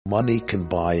Money can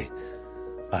buy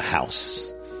a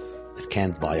house. It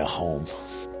can't buy a home.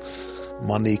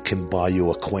 Money can buy you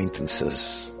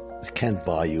acquaintances. It can't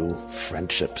buy you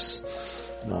friendships.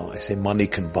 No, I say money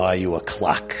can buy you a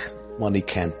clock. Money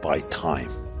can't buy time.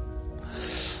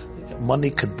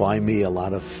 Money could buy me a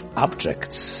lot of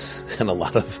objects and a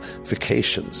lot of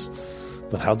vacations.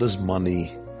 But how does money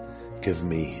give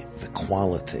me the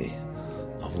quality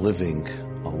of living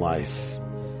a life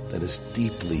that is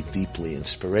deeply, deeply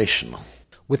inspirational?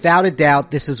 Without a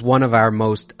doubt, this is one of our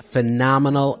most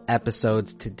phenomenal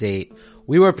episodes to date.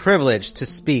 We were privileged to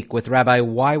speak with Rabbi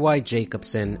Y.Y.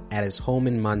 Jacobson at his home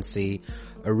in Monsey,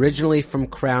 originally from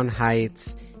Crown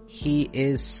Heights. He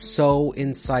is so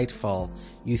insightful.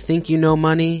 You think you know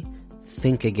money?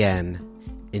 Think again.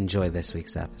 Enjoy this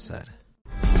week's episode.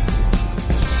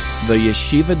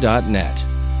 TheYeshiva.net.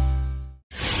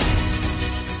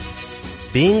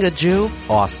 Being a Jew?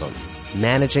 Awesome.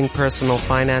 Managing personal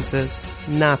finances?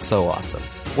 Not so awesome.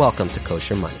 Welcome to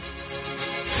Kosher Money.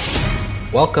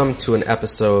 Welcome to an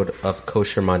episode of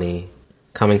Kosher Money,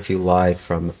 coming to you live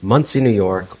from Monsey, New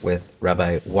York with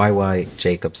Rabbi Y.Y.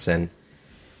 Jacobson.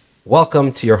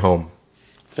 Welcome to your home.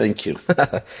 Thank you.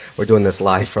 We're doing this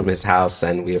live from his house,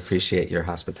 and we appreciate your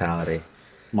hospitality.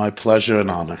 My pleasure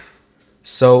and honor.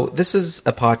 So this is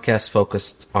a podcast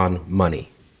focused on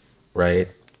money, right?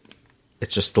 It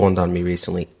just dawned on me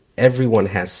recently. Everyone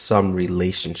has some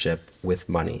relationship with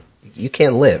money. You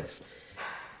can't live.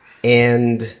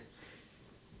 And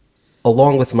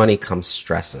along with money comes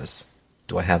stresses.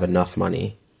 Do I have enough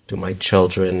money? Do my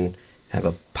children have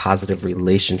a positive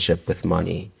relationship with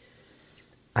money?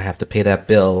 I have to pay that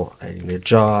bill. I need a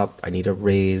job. I need a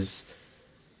raise.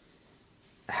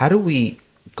 How do we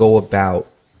go about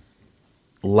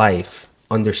life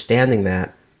understanding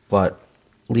that, but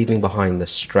leaving behind the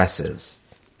stresses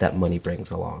that money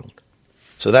brings along?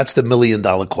 So that's the $1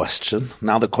 million question.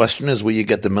 Now the question is, will you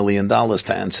get the $1 million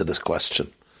to answer this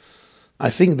question? I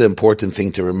think the important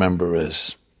thing to remember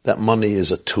is that money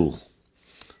is a tool,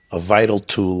 a vital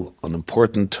tool, an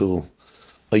important tool,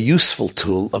 a useful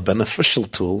tool, a beneficial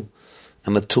tool,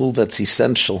 and a tool that's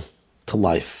essential to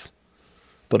life.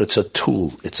 But it's a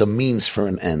tool. It's a means for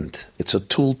an end. It's a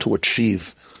tool to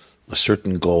achieve a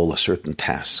certain goal, a certain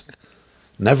task.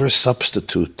 Never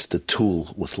substitute the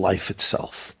tool with life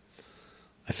itself.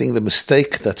 I think the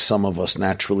mistake that some of us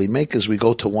naturally make is we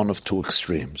go to one of two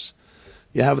extremes.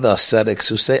 You have the ascetics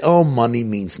who say, oh, money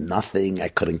means nothing. I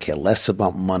couldn't care less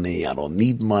about money. I don't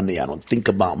need money. I don't think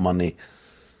about money.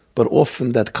 But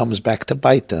often that comes back to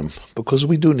bite them because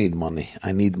we do need money.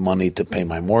 I need money to pay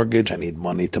my mortgage. I need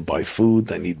money to buy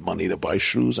food. I need money to buy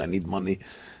shoes. I need money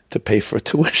to pay for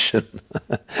tuition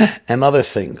and other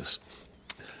things.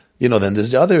 You know, then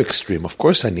there's the other extreme. Of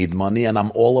course, I need money and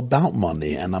I'm all about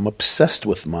money and I'm obsessed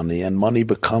with money and money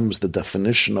becomes the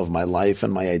definition of my life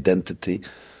and my identity.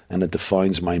 And it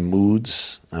defines my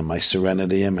moods and my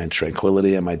serenity and my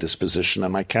tranquility and my disposition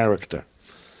and my character.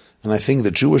 And I think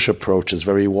the Jewish approach is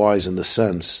very wise in the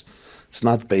sense it's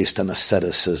not based on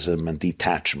asceticism and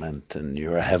detachment and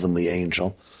you're a heavenly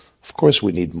angel. Of course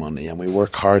we need money and we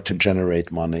work hard to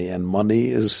generate money, and money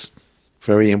is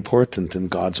very important in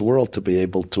God's world to be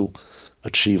able to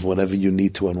achieve whatever you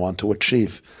need to and want to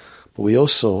achieve. But we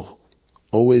also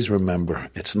always remember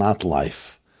it's not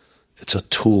life. It's a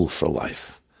tool for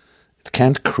life. It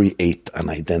can't create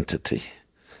an identity.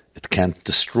 It can't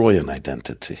destroy an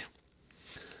identity.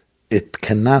 It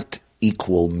cannot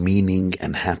equal meaning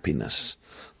and happiness.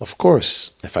 Of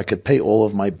course, if I could pay all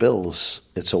of my bills,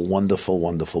 it's a wonderful,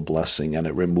 wonderful blessing and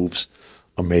it removes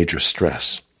a major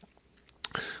stress.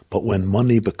 But when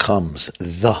money becomes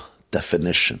the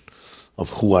definition of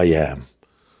who I am,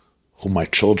 who my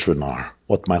children are,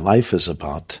 what my life is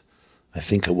about, I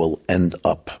think it will end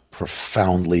up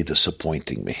profoundly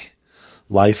disappointing me.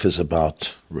 Life is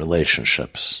about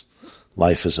relationships.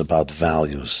 Life is about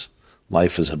values.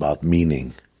 Life is about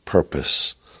meaning,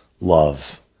 purpose,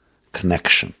 love,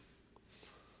 connection.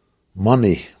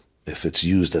 Money, if it's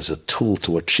used as a tool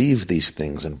to achieve these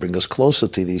things and bring us closer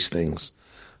to these things,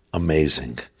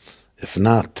 amazing. If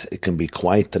not, it can be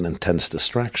quite an intense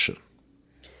distraction.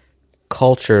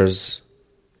 Cultures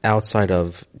outside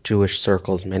of Jewish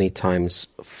circles many times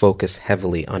focus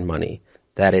heavily on money,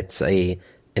 that it's an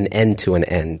end to an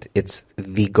end. It's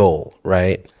the goal,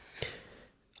 right?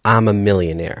 I'm a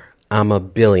millionaire. I'm a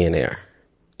billionaire.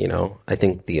 You know, I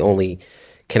think the only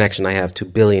connection I have to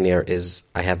billionaire is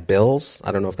I have bills.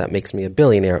 I don't know if that makes me a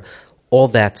billionaire. All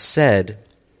that said,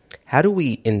 how do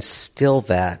we instill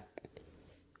that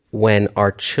when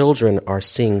our children are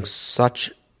seeing such,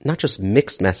 not just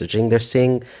mixed messaging, they're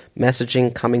seeing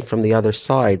messaging coming from the other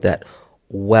side that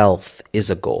wealth is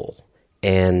a goal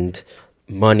and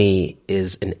money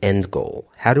is an end goal?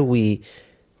 How do we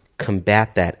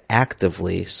combat that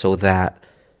actively so that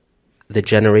the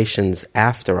generations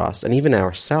after us and even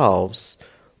ourselves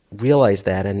realize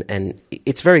that? And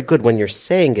it's very good when you're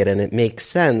saying it and it makes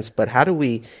sense, but how do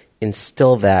we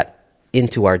instill that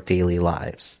into our daily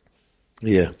lives?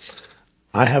 Yeah.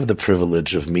 I have the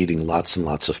privilege of meeting lots and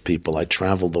lots of people. I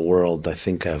travel the world. I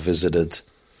think I've visited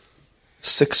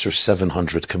 600 or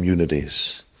 700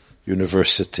 communities,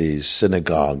 universities,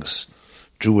 synagogues,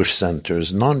 Jewish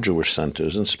centers, non-Jewish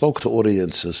centers, and spoke to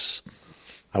audiences,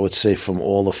 I would say, from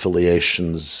all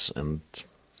affiliations and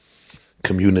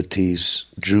communities,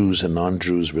 Jews and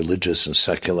non-Jews, religious and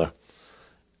secular.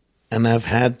 And I've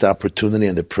had the opportunity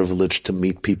and the privilege to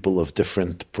meet people of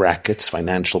different brackets,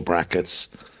 financial brackets,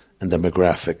 and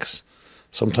demographics.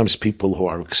 Sometimes people who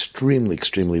are extremely,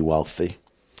 extremely wealthy,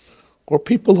 or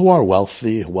people who are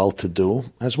wealthy, well-to-do,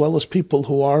 as well as people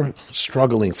who are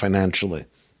struggling financially.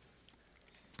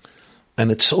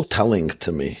 And it's so telling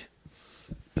to me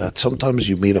that sometimes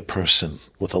you meet a person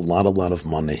with a lot of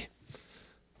money,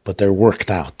 but they're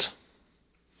worked out.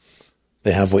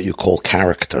 They have what you call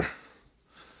character.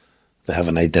 They have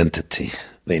an identity.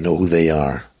 They know who they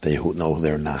are. They know who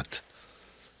they're not.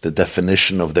 The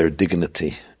definition of their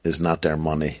dignity is not their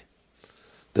money.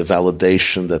 The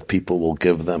validation that people will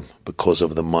give them because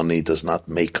of the money does not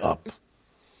make up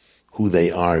who they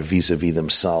are vis-a-vis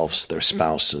themselves, their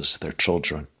spouses, their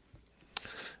children.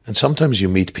 And sometimes you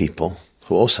meet people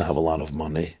who also have a lot of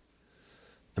money,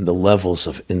 and the levels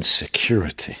of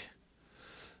insecurity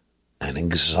and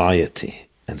anxiety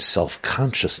and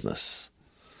self-consciousness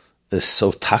is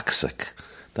so toxic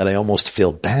that I almost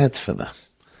feel bad for them.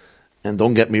 And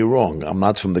don't get me wrong, I'm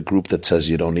not from the group that says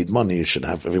you don't need money.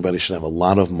 Everybody should have a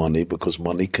lot of money, because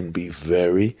money can be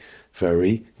very,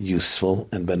 very useful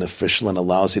and beneficial and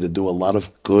allows you to do a lot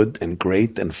of good and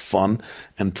great and fun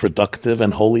and productive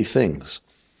and holy things.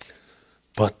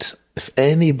 But if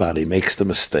anybody makes the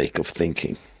mistake of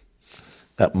thinking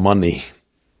that money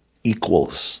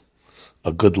equals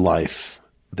a good life,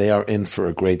 they are in for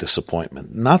a great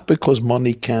disappointment. Not because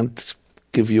money can't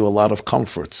give you a lot of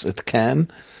comforts. It can,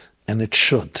 and it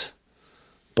should.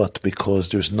 But because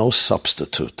there's no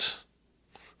substitute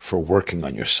for working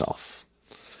on yourself.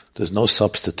 There's no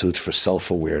substitute for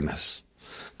self-awareness.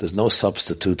 There's no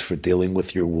substitute for dealing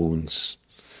with your wounds,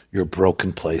 your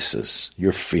broken places,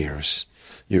 your fears,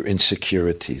 your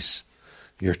insecurities,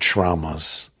 your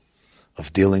traumas,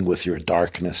 of dealing with your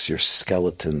darkness, your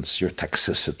skeletons, your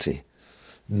toxicity.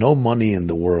 No money in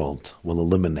the world will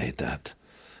eliminate that.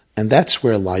 And that's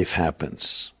where life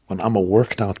happens. When I'm a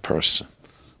worked out person,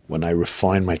 when I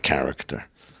refine my character,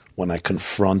 when I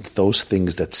confront those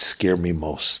things that scare me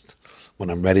most, when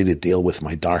I'm ready to deal with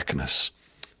my darkness,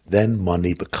 then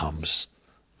money becomes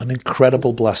an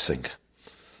incredible blessing.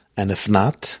 And if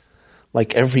not,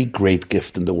 like every great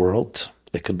gift in the world,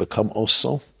 it can become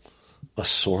also a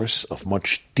source of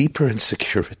much deeper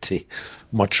insecurity,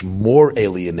 much more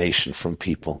alienation from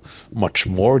people, much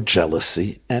more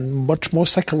jealousy, and much more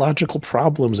psychological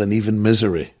problems and even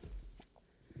misery.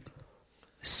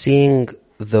 Seeing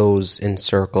those in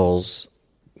circles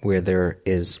where there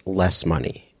is less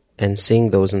money and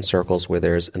seeing those in circles where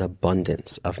there's an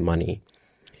abundance of money,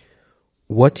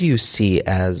 what do you see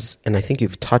as, and I think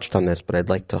you've touched on this, but I'd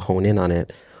like to hone in on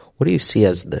it, what do you see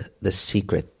as the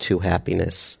secret to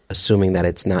happiness, assuming that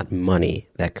it's not money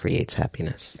that creates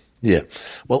happiness? Yeah.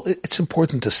 Well, it's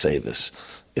important to say this.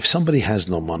 If somebody has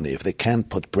no money, if they can't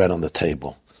put bread on the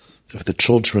table, if the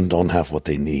children don't have what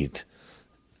they need,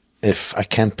 if I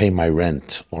can't pay my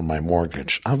rent or my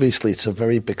mortgage, obviously it's a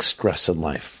very big stress in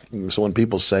life. So when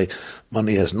people say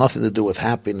money has nothing to do with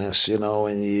happiness,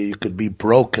 and you could be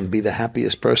broke and be the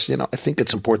happiest person, I think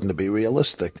it's important to be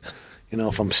realistic.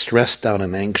 If I'm stressed out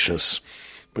and anxious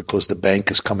because the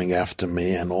bank is coming after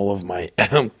me and all of my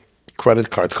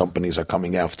credit card companies are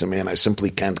coming after me and I simply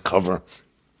can't cover,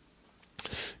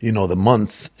 the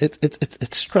month,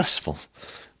 it's stressful.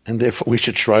 And therefore we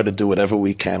should try to do whatever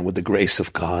we can with the grace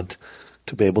of God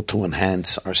to be able to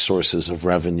enhance our sources of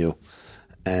revenue.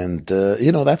 And,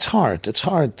 that's hard. It's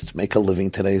hard. To make a living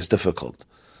today is difficult.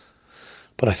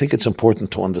 But I think it's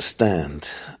important to understand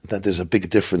that there's a big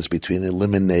difference between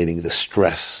eliminating the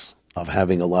stress of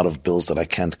having a lot of bills that I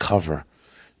can't cover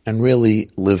and really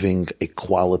living a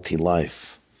quality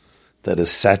life that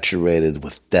is saturated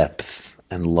with depth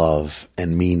and love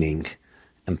and meaning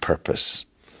and purpose.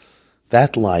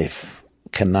 That life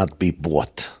cannot be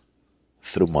bought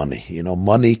through money.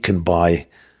 Money can buy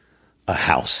a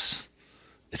house.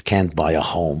 It can't buy a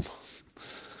home.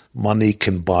 Money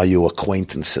can buy you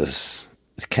acquaintances.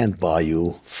 It can't buy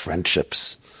you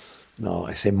friendships. No,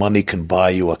 I say money can buy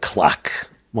you a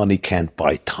clock. Money can't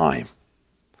buy time.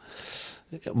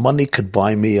 Money could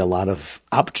buy me a lot of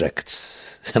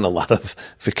objects and a lot of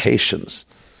vacations.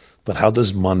 But how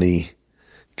does money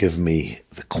give me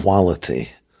the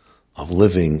quality of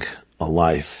living a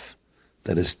life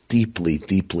that is deeply,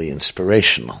 deeply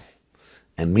inspirational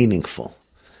and meaningful?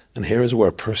 And here is where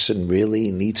a person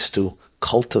really needs to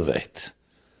cultivate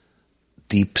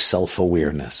deep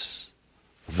self-awareness,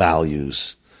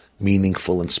 values,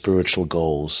 meaningful and spiritual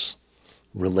goals,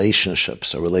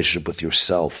 relationships, a relationship with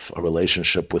yourself, a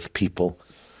relationship with people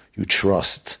you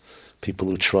trust, people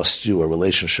who trust you, a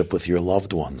relationship with your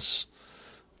loved ones,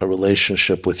 a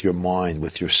relationship with your mind,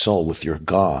 with your soul, with your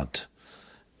God,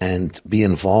 and be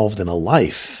involved in a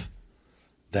life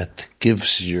that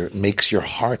makes your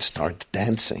heart start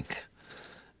dancing.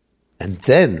 And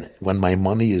then when my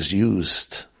money is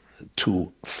used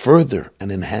to further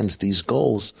and enhance these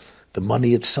goals, the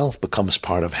money itself becomes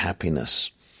part of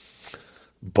happiness.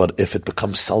 But if it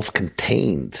becomes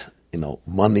self-contained,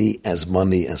 money as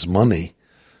money as money,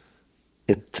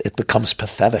 it becomes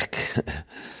pathetic.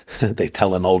 They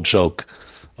tell an old joke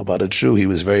about a Jew. He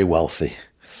was very wealthy.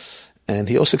 And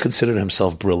he also considered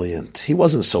himself brilliant. He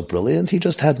wasn't so brilliant. He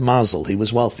just had mazel. He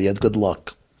was wealthy. He had good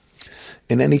luck.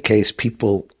 In any case,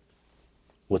 people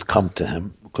would come to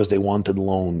him because they wanted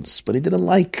loans. But he didn't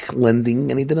like lending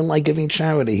and he didn't like giving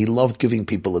charity. He loved giving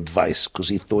people advice because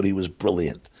he thought he was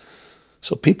brilliant.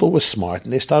 So people were smart,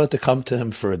 and they started to come to him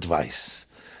for advice.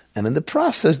 And in the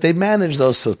process, they managed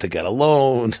also to get a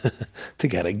loan, to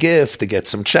get a gift, to get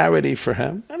some charity for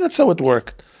him. And that's how it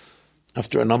worked.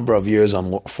 After a number of years,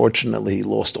 unfortunately, he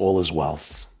lost all his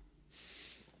wealth.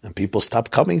 And people stopped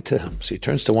coming to him. So he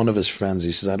turns to one of his friends.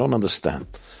 He says, I don't understand.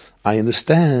 I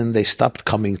understand they stopped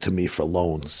coming to me for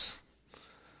loans.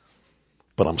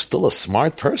 But I'm still a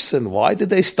smart person. Why did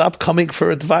they stop coming for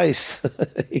advice?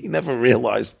 He never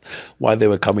realized why they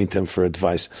were coming to him for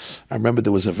advice. I remember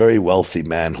there was a very wealthy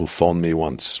man who phoned me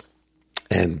once.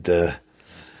 And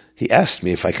he asked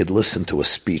me if I could listen to a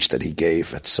speech that he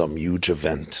gave at some huge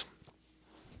event.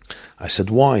 I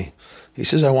said, why? He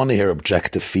says, I want to hear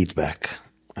objective feedback.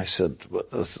 I said,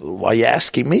 why are you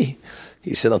asking me?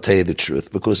 He said, I'll tell you the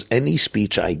truth. Because any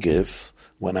speech I give,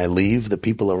 when I leave, the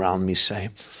people around me say,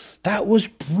 that was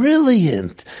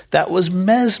brilliant. That was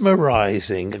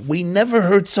mesmerizing. We never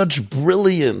heard such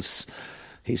brilliance.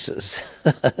 He says,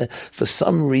 for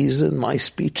some reason, my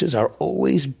speeches are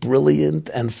always brilliant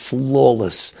and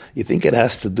flawless. You think it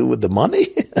has to do with the money?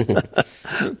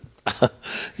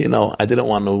 I didn't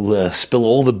want to spill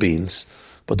all the beans.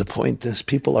 But the point is,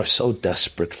 people are so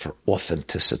desperate for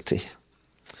authenticity.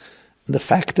 And the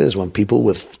fact is, when people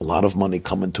with a lot of money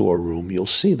come into a room, you'll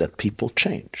see that people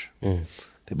change.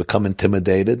 They become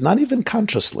intimidated, not even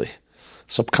consciously.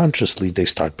 Subconsciously, they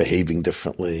start behaving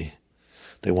differently.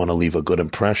 They want to leave a good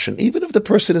impression, even if the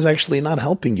person is actually not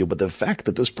helping you. But the fact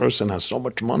that this person has so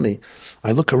much money,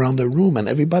 I look around the room and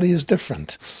everybody is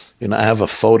different. I have a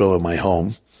photo in my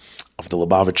home of the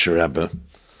Lubavitcher Rebbe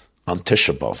on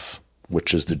Tisha B'Av,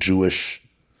 which is the Jewish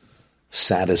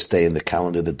saddest day in the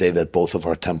calendar, the day that both of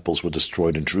our temples were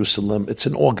destroyed in Jerusalem. It's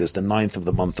in August, the 9th of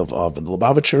the month of Av. And the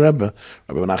Lubavitcher Rebbe,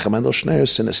 Rabbi Menachem Mendel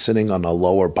Schneerson, is sitting on a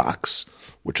lower box,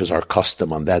 which is our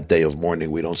custom on that day of mourning.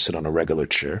 We don't sit on a regular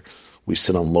chair. We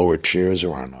sit on lower chairs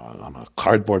or on a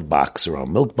cardboard box or a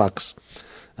milk box.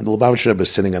 And the Lubavitcher Rebbe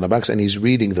is sitting on a box, and he's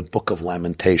reading the Book of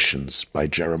Lamentations by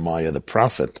Jeremiah the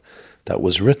prophet that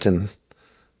was written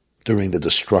during the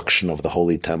destruction of the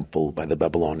Holy Temple by the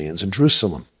Babylonians in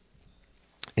Jerusalem.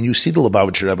 And you see the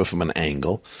Lubavitcher Rebbe from an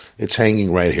angle. It's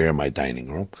hanging right here in my dining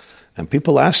room. And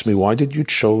people ask me, why did you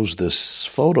choose this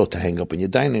photo to hang up in your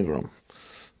dining room?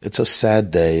 It's a sad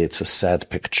day. It's a sad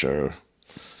picture.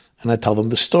 And I tell them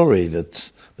the story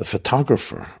that the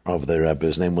photographer of the Rebbe,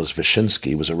 his name was Vyshinsky,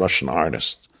 he was a Russian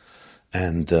artist.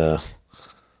 And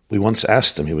we once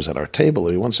asked him, he was at our table,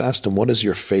 and we once asked him, what is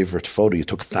your favorite photo? You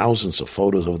took thousands of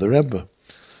photos of the Rebbe.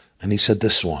 And he said,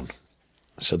 this one.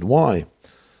 I said, why?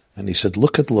 And he said,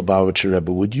 look at the Lubavitcher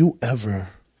Rebbe. Would you ever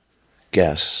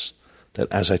guess that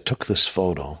as I took this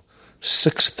photo,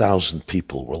 6,000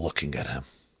 people were looking at him?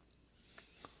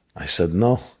 I said,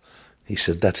 no. He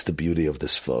said, that's the beauty of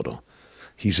this photo.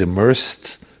 He's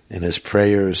immersed in his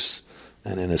prayers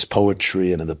and in his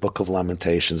poetry and in the Book of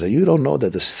Lamentations. And you don't know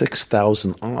that there's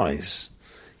 6,000 eyes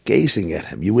gazing at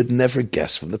him. You would never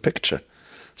guess from the picture.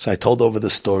 So I told over the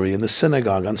story in the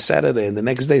synagogue on Saturday, and the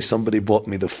next day somebody bought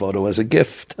me the photo as a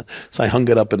gift. So I hung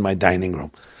it up in my dining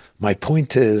room. My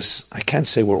point is, I can't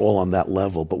say we're all on that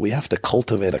level, but we have to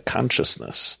cultivate a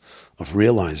consciousness of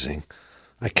realizing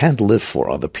I can't live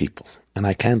for other people. and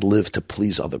I can't live to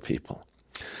please other people.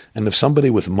 And if somebody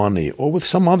with money or with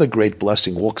some other great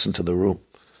blessing walks into the room,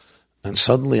 and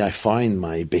suddenly I find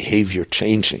my behavior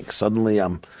changing, suddenly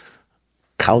I'm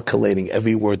calculating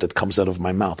every word that comes out of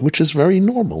my mouth, which is very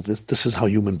normal. This is how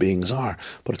human beings are.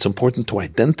 But it's important to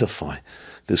identify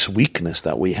this weakness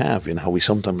that we have, how we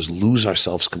sometimes lose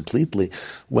ourselves completely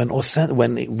when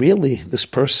really this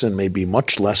person may be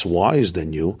much less wise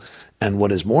than you. And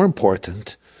what is more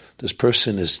important, this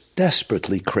person is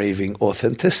desperately craving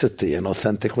authenticity and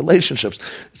authentic relationships.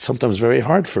 It's sometimes very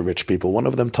hard for rich people. One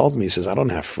of them told me, he says, I don't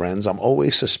have friends. I'm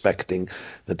always suspecting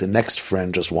that the next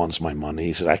friend just wants my money.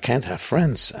 He says, I can't have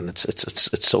friends. And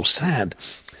it's so sad.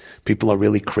 People are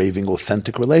really craving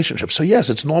authentic relationships. So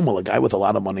yes, it's normal. A guy with a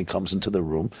lot of money comes into the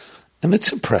room, and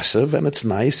it's impressive and it's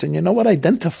nice. And you know what?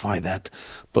 Identify that.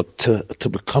 But to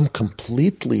become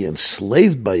completely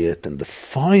enslaved by it and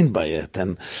defined by it,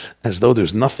 and as though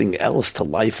there's nothing else to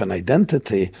life and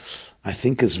identity, I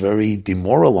think is very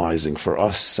demoralizing for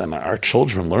us, and our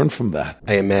children learn from that.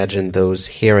 I imagine those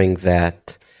hearing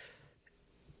that,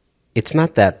 it's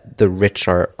not that the rich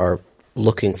are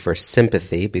looking for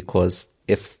sympathy, because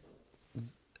if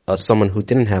someone who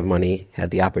didn't have money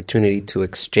had the opportunity to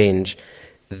exchange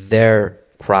their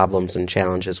problems and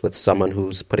challenges with someone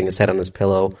who's putting his head on his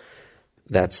pillow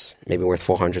that's maybe worth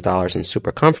 $400 and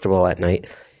super comfortable at night,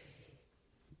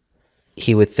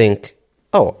 he would think,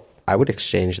 oh, I would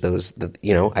exchange those.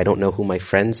 I don't know who my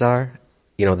friends are.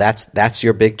 That's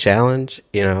your big challenge.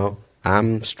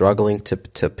 I'm struggling to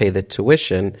pay the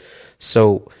tuition.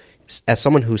 So as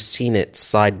someone who's seen it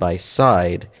side by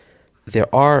side,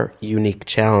 there are unique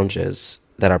challenges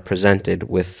that are presented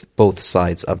with both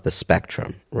sides of the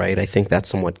spectrum, right? I think that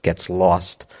somewhat gets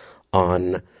lost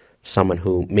on someone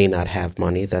who may not have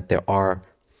money, that there are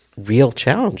real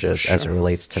challenges as it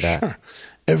relates to that. Sure.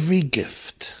 Every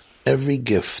gift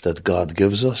that God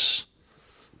gives us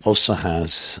also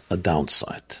has a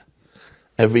downside.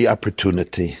 Every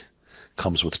opportunity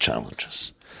comes with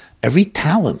challenges. Every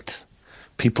talent,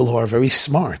 people who are very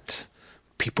smart,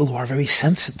 people who are very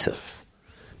sensitive,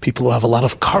 people who have a lot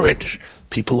of courage,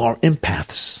 people who are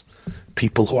empaths,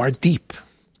 people who are deep.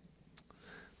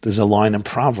 There's a line in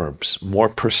Proverbs, more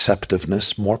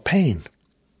perceptiveness, more pain.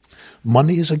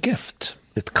 Money is a gift.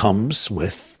 It comes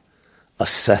with a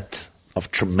set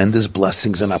of tremendous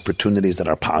blessings and opportunities that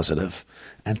are positive,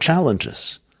 and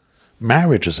challenges.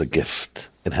 Marriage is a gift.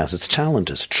 It has its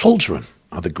challenges. Children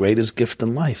are the greatest gift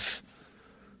in life.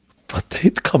 But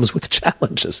it comes with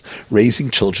challenges. Raising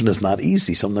children is not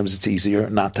easy. Sometimes it's easier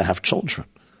not to have children.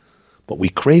 But we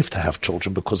crave to have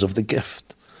children because of the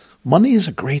gift. Money is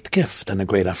a great gift and a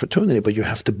great opportunity, but you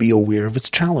have to be aware of its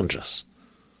challenges.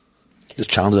 Its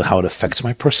challenges are how it affects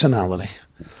my personality,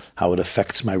 how it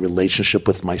affects my relationship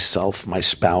with myself, my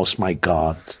spouse, my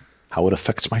God, how it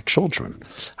affects my children,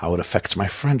 how it affects my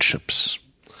friendships,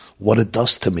 what it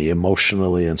does to me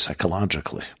emotionally and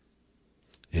psychologically.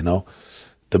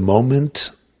 The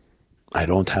moment I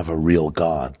don't have a real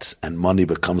God and money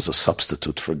becomes a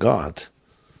substitute for God,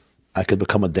 I could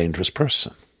become a dangerous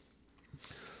person.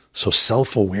 So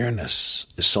self-awareness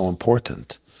is so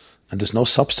important, and there's no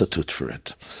substitute for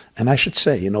it. And I should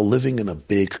say, living in a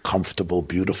big, comfortable,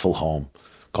 beautiful home,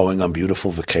 going on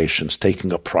beautiful vacations,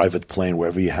 taking a private plane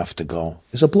wherever you have to go,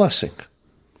 is a blessing.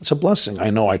 It's a blessing. I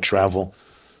know I travel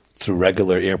through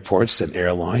regular airports and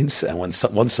airlines, and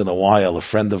once in a while a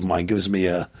friend of mine gives me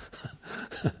a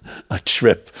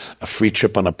free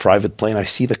trip on a private plane, I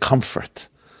see the comfort.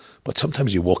 But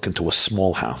sometimes you walk into a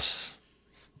small house,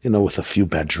 with a few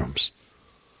bedrooms,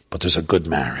 but there's a good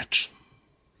marriage.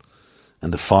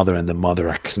 And the father and the mother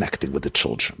are connecting with the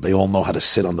children. They all know how to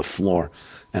sit on the floor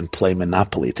and play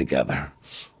Monopoly together,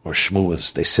 or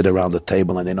shmooze. They sit around the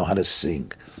table and they know how to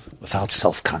sing without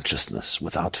self-consciousness,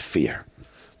 without fear.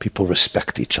 People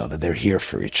respect each other. They're here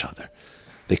for each other.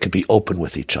 They could be open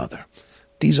with each other.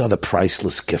 These are the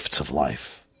priceless gifts of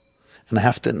life. And I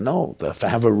have to know that if I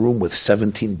have a room with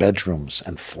 17 bedrooms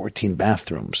and 14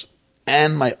 bathrooms,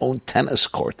 and my own tennis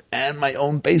court, and my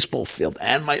own baseball field,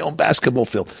 and my own basketball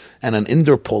field, and an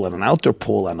indoor pool, and an outdoor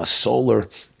pool, and a solar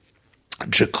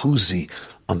jacuzzi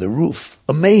on the roof.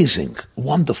 Amazing,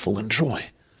 wonderful, enjoy.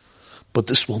 But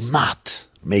this will not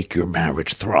make your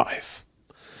marriage thrive.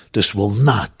 This will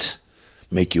not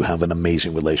make you have an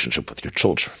amazing relationship with your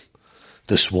children.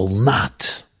 This will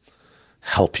not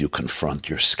help you confront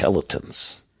your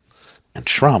skeletons and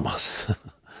traumas.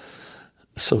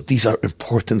 So these are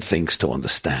important things to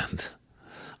understand,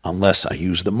 unless I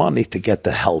use the money to get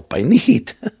the help I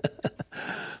need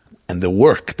and the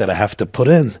work that I have to put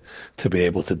in to be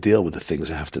able to deal with the things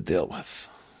I have to deal with.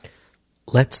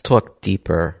 Let's talk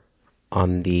deeper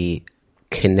on the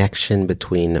connection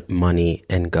between money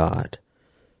and God.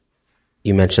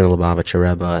 You mentioned the Lubavitcher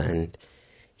Rebbe, and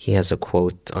he has a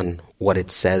quote on what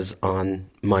it says on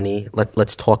money.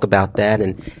 Let's talk about that.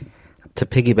 And to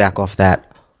piggyback off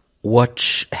that,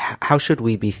 how should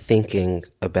we be thinking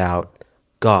about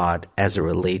God as it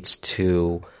relates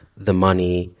to the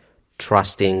money,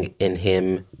 trusting in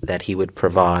Him that He would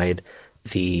provide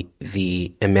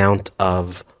the amount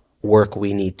of work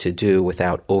we need to do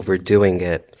without overdoing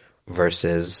it,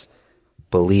 versus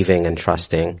believing and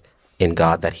trusting in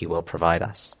God that He will provide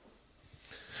us?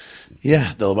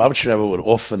 Yeah, the Lubavitcher Rebbe would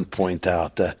often point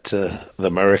out that the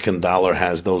American dollar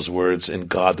has those words, "In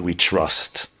God we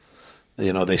trust."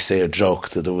 You know, they say a joke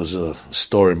that there was a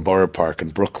store in Borough Park in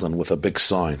Brooklyn with a big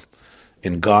sign,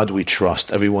 "In God we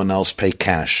trust, everyone else pay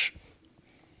cash."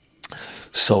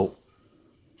 So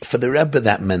for the Rebbe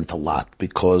that meant a lot,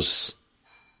 because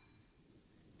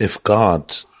if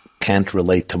God can't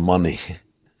relate to money,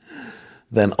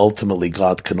 then ultimately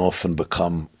God can often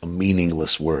become a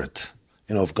meaningless word.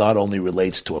 You know, if God only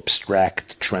relates to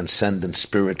abstract, transcendent,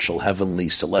 spiritual, heavenly,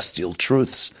 celestial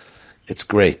truths, it's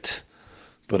great.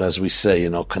 But as we say, you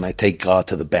know, can I take God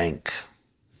to the bank?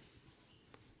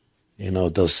 You know,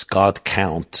 does God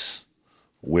count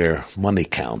where money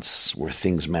counts, where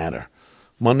things matter?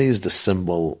 Money is the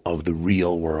symbol of the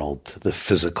real world, the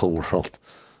physical world,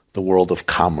 the world of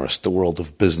commerce, the world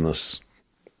of business.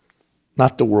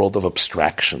 Not the world of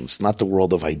abstractions, not the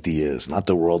world of ideas, not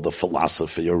the world of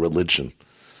philosophy or religion,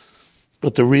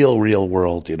 but the real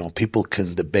world. You know, people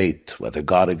can debate whether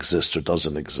God exists or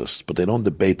doesn't exist, but they don't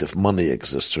debate if money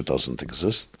exists or doesn't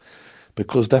exist,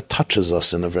 because that touches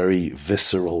us in a very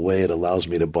visceral way. It allows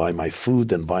me to buy my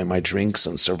food and buy my drinks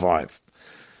and survive.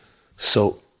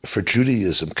 So for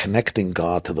Judaism, connecting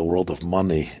God to the world of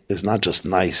money is not just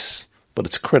nice, but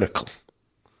it's critical.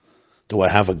 Do I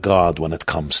have a God when it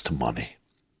comes to money?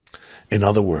 In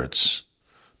other words,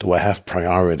 do I have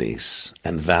priorities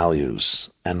and values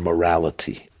and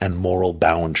morality and moral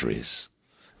boundaries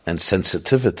and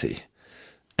sensitivity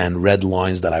and red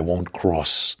lines that I won't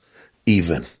cross,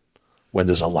 even when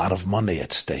there's a lot of money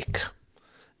at stake?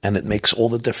 And it makes all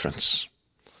the difference.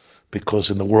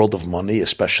 Because in the world of money,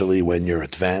 especially when you're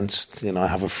advanced, you know, I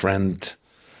have a friend,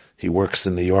 he works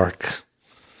in New York,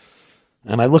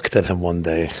 and I looked at him one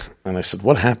day, and I said,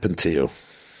 "What happened to you?"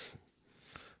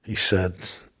 He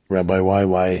said, "Rabbi,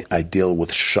 why I deal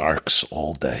with sharks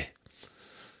all day.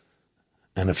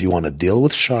 And if you want to deal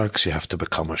with sharks, you have to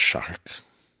become a shark."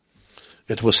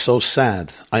 It was so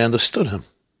sad. I understood him.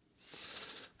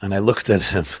 And I looked at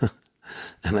him,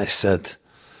 and I said,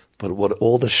 but what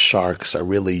all the sharks are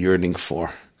really yearning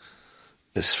for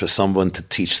is for someone to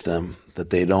teach them that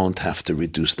they don't have to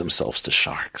reduce themselves to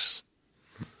sharks.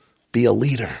 Be a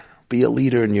leader. Be a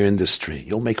leader in your industry.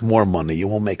 You'll make more money. You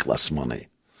won't make less money.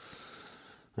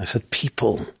 I said,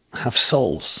 people have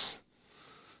souls.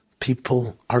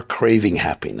 People are craving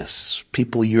happiness.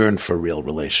 People yearn for real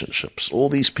relationships. All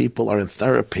these people are in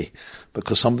therapy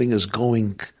because something is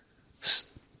going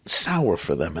sour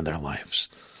for them in their lives.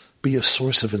 Be a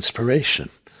source of inspiration.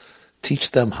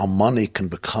 Teach them how money can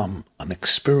become an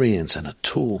experience and a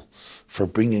tool for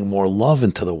bringing more love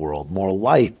into the world, more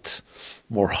light,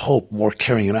 more hope, more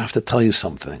caring. You know, I have to tell you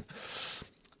something.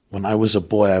 When I was a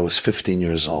boy, I was 15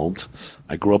 years old.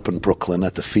 I grew up in Brooklyn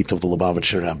at the feet of the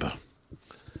Lubavitcher Rebbe.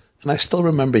 And I still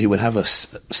remember he would have a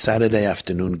Saturday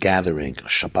afternoon gathering, a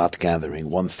Shabbat gathering,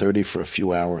 1:30 for a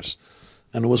few hours.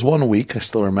 And it was 1 week, I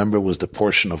still remember, it was the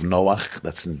portion of Noach,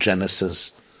 that's in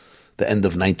Genesis, the end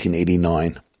of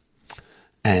 1989.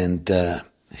 And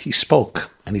he spoke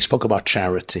about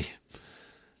charity.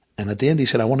 And at the end he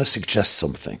said, I want to suggest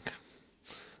something.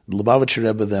 The Lubavitcher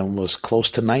Rebbe then was close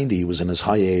to 90, he was in his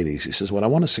high 80s. He says, what I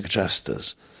want to suggest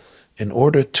is, in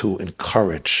order to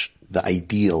encourage the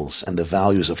ideals and the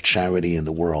values of charity in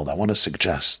the world, I want to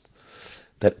suggest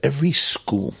that every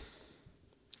school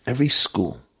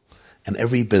and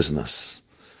every business,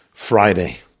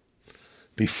 Friday,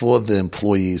 before the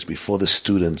employees, before the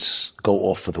students go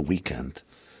off for the weekend,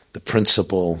 the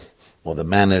principal or the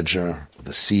manager or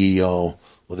the CEO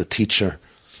or the teacher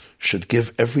should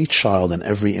give every child and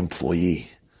every employee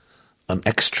an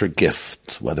extra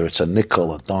gift, whether it's a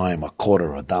nickel, a dime, a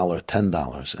quarter, a dollar,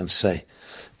 $10, and say,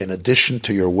 in addition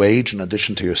to your wage, in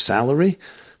addition to your salary,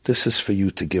 this is for you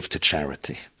to give to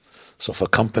charity. So if a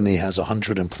company has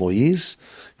 100 employees,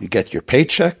 you get your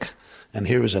paycheck, and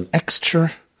here is an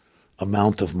extra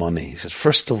amount of money. He said,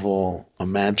 first of all,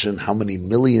 imagine how many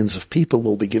millions of people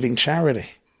will be giving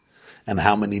charity and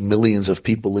how many millions of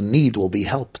people in need will be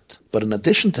helped. But in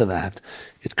addition to that,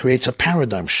 it creates a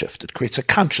paradigm shift. It creates a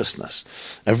consciousness.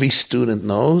 Every student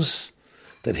knows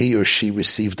that he or she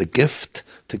received a gift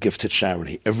to give to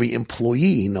charity. Every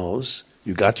employee knows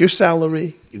you got your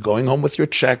salary, you're going home with your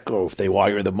check, or if they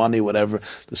wire the money, whatever.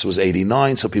 This was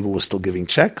 89, so people were still giving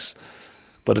checks.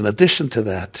 But in addition to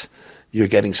that, you're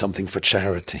getting something for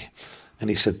charity. And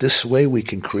he said, this way we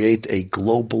can create a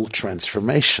global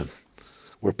transformation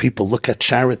where people look at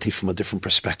charity from a different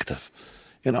perspective.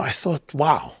 I thought,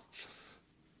 wow,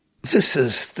 this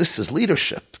is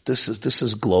leadership. This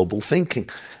is global thinking.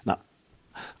 Now,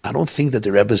 I don't think that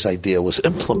the Rebbe's idea was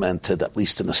implemented, at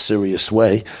least in a serious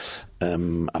way. I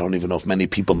don't even know if many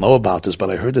people know about this,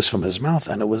 but I heard this from his mouth,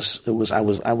 and I was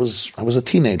a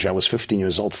teenager. I was 15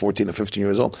 years old, 14 or 15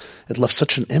 years old. It left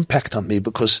such an impact on me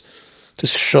because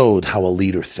this showed how a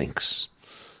leader thinks.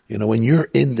 When you're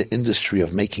in the industry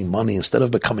of making money, instead of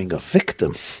becoming a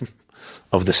victim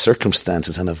of the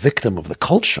circumstances and a victim of the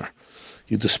culture,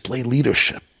 you display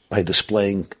leadership by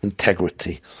displaying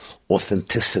integrity,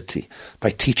 authenticity, by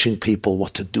teaching people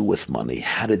what to do with money,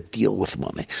 how to deal with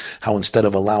money, how instead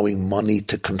of allowing money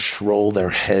to control their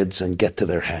heads and get to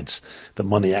their heads, the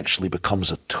money actually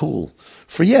becomes a tool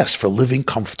for living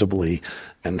comfortably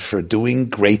and for doing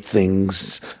great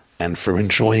things and for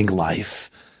enjoying life.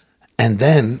 And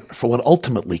then for what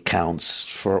ultimately counts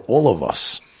for all of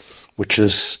us, which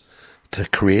is to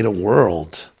create a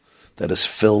world that is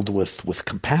filled with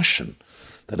compassion,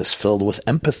 that is filled with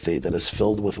empathy, that is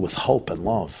filled with hope and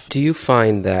love. Do you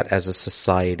find that as a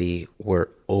society we're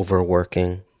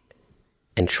overworking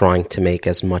and trying to make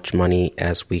as much money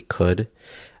as we could?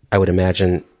 I would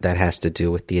imagine that has to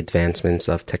do with the advancements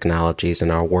of technologies,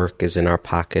 and our work is in our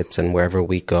pockets and wherever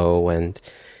we go. And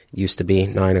it used to be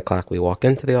 9 o'clock, we walk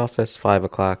into the office, 5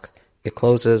 o'clock, it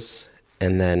closes,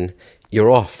 and then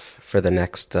you're off for the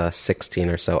next 16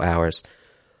 or so hours.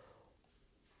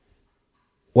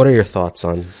 What are your thoughts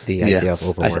on the idea of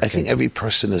overworking? I think every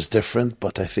person is different,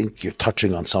 but I think you're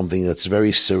touching on something that's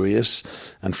very serious,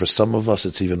 and for some of us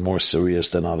it's even more serious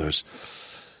than others.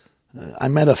 I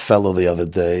met a fellow the other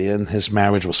day, and his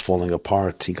marriage was falling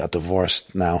apart. He got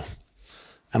divorced now,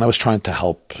 and I was trying to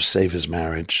help save his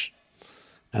marriage.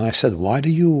 And I said, why do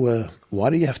you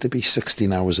have to be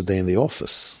 16 hours a day in the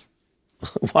office?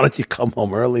 Why don't you come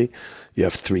home early? You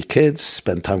have 3 kids,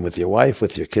 spend time with your wife,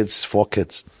 with your kids, 4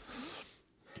 kids.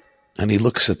 And he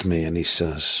looks at me and he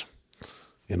says,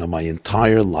 my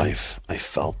entire life I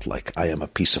felt like I am a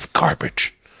piece of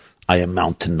garbage. I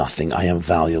amount to nothing. I am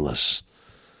valueless.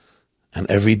 And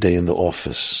every day in the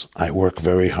office, I work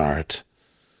very hard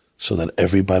so that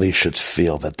everybody should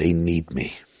feel that they need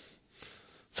me.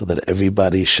 So that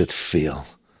everybody should feel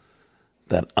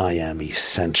that I am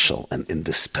essential and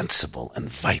indispensable and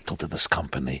vital to this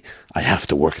company. I have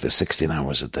to work this 16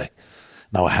 hours a day.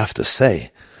 Now I have to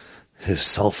say, his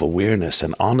self-awareness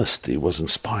and honesty was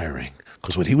inspiring,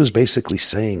 because what he was basically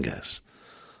saying is,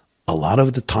 a lot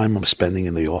of the time I'm spending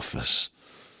in the office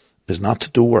is not to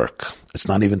do work. It's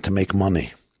not even to make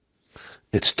money.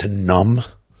 It's to numb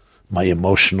my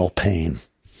emotional pain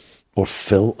or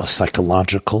fill a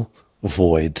psychological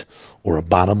void or a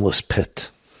bottomless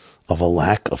pit of a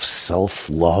lack of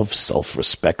self-love,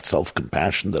 self-respect,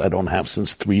 self-compassion that I don't have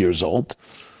since 3 years old.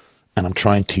 And I'm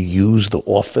trying to use the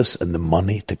office and the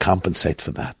money to compensate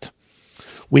for that.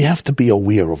 We have to be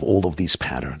aware of all of these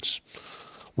patterns.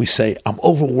 We say, I'm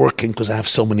overworking because I have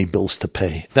so many bills to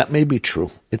pay. That may be true.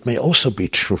 It may also be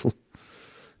true.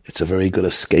 It's a very good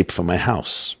escape from my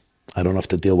house. I don't have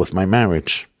to deal with my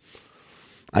marriage.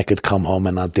 I could come home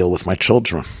and not deal with my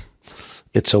children.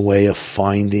 It's a way of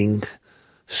finding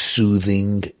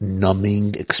soothing,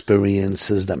 numbing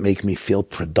experiences that make me feel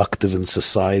productive in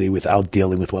society without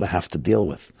dealing with what I have to deal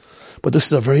with. But this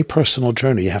is a very personal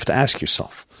journey. You have to ask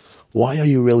yourself, why are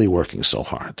you really working so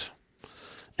hard?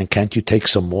 And can't you take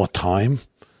some more time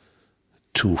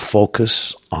to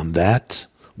focus on that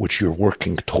which you're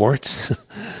working towards?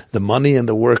 The money and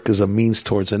the work is a means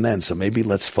towards an end. So maybe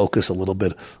let's focus a little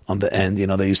bit on the end.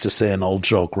 They used to say an old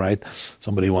joke, right?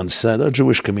 Somebody once said, a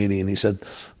Jewish comedian, he said,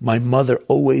 my mother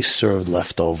always served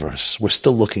leftovers. We're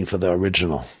still looking for the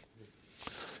original.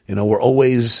 We're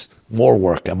always more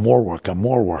work and more work and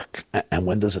more work. And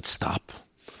when does it stop?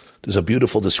 There's a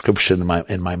beautiful description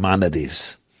in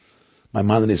Maimonides.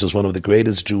 Maimonides was one of the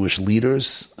greatest Jewish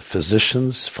leaders,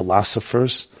 physicians,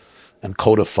 philosophers, and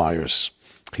codifiers.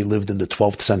 He lived in the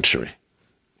 12th century.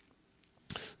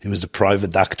 He was the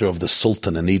private doctor of the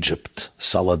Sultan in Egypt,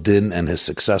 Saladin, and his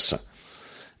successor.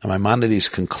 And Maimonides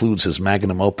concludes his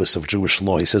magnum opus of Jewish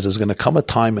law. He says there's going to come a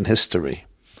time in history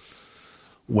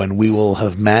when we will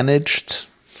have managed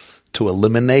to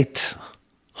eliminate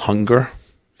hunger,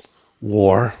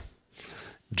 war,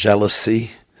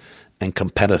 jealousy, and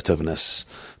competitiveness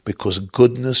because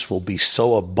goodness will be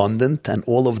so abundant and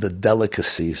all of the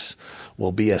delicacies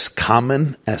will be as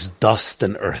common as dust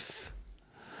and earth.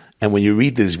 And when you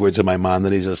read these words of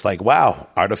Maimonides, it's like, wow,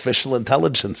 artificial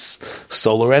intelligence,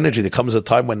 solar energy. There comes a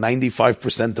time when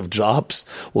 95% of jobs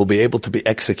will be able to be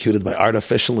executed by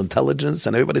artificial intelligence,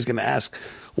 and everybody's going to ask,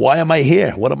 why am I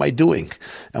here? What am I doing?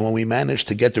 And when we manage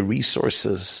to get the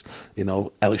resources,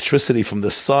 electricity from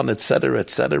the sun, et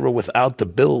cetera, without the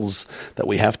bills that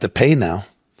we have to pay now.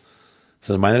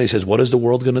 So the Maimonides says, what is the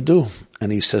world going to do?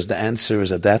 And he says the answer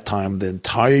is, at that time, the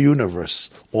entire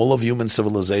universe, all of human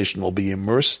civilization will be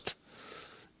immersed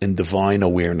in divine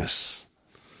awareness,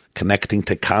 connecting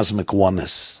to cosmic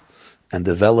oneness, and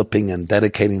developing and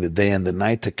dedicating the day and the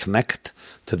night to connect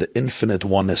to the infinite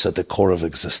oneness at the core of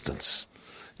existence.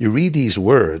 You read these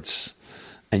words,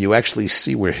 and you actually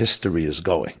see where history is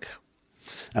going.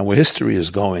 And where history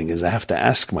is going is, I have to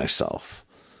ask myself,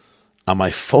 am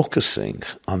I focusing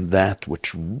on that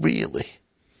which really,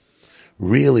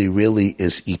 really, really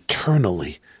is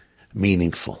eternally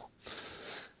meaningful?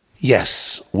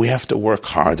 Yes, we have to work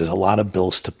hard. There's a lot of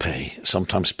bills to pay.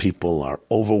 Sometimes people are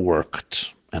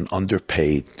overworked and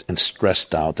underpaid and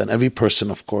stressed out. And every person,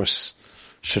 of course,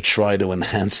 should try to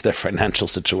enhance their financial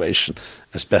situation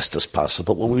as best as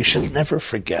possible. But we should never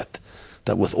forget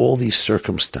that with all these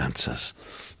circumstances,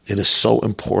 it is so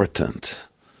important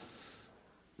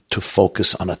to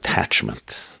focus on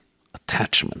attachment.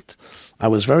 Attachment. I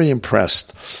was very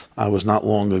impressed. I was not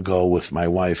long ago with my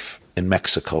wife in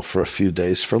Mexico for a few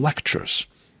days for lectures.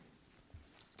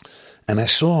 And I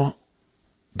saw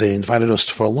they invited us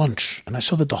for lunch. And I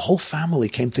saw that the whole family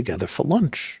came together for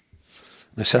lunch.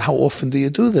 And I said, how often do you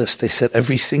do this? They said,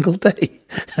 every single day.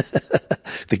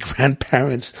 The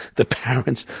grandparents, the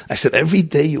parents. I said, every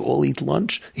day you all eat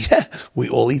lunch? Yeah, we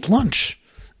all eat lunch.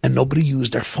 And nobody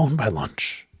used their phone by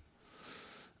lunch.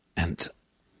 And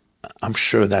I'm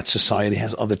sure that society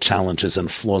has other challenges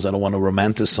and flaws. I don't want to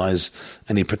romanticize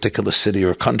any particular city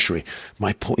or country.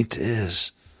 My point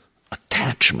is,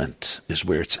 attachment is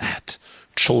where it's at.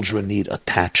 Children need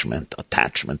attachment.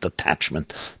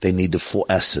 They need the 4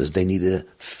 S's. They need to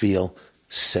feel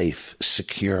safe,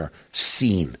 secure,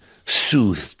 seen,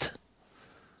 soothed.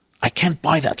 I can't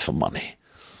buy that for money.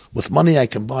 With money, I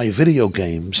can buy video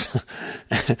games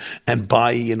and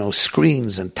buy,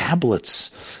 screens and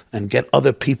tablets and get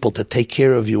other people to take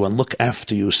care of you and look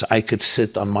after you so I could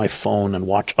sit on my phone and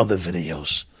watch other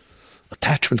videos.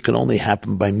 Attachment can only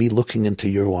happen by me looking into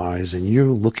your eyes and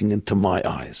you looking into my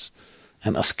eyes,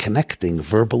 and us connecting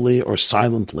verbally or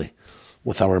silently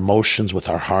with our emotions, with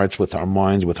our hearts, with our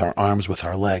minds, with our arms, with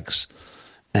our legs.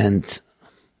 And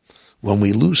when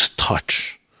we lose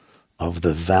touch of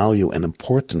the value and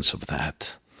importance of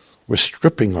that, we're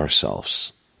stripping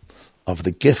ourselves of the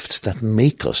gifts that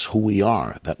make us who we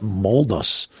are, that mold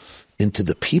us into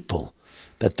the people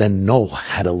that then know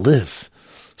how to live.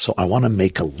 So I want to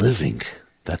make a living.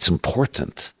 That's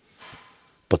important.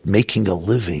 But making a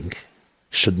living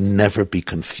should never be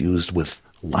confused with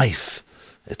life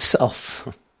itself.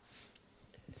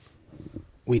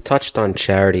 We touched on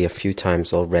charity a few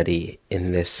times already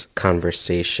in this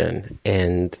conversation,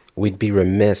 and we'd be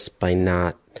remiss by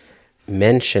not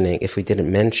mentioning, if we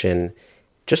didn't mention,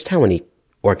 just how many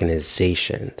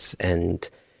organizations and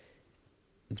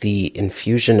the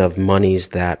infusion of monies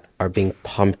that are being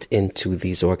pumped into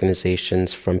these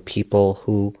organizations from people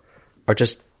who are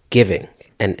just giving.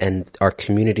 And our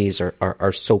communities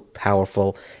are so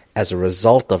powerful as a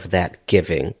result of that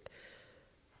giving.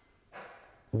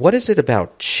 What is it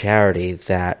about charity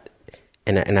that,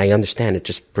 and I understand it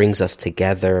just brings us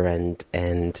together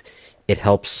and it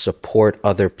helps support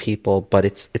other people, but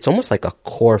it's almost like a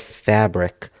core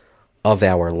fabric of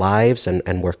our lives,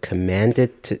 and we're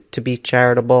commanded to be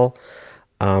charitable.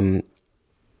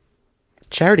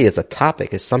 Charity as a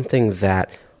topic is something that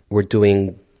we're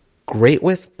doing great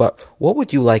with, but what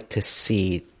would you like to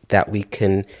see that we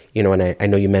can, and I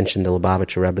know you mentioned the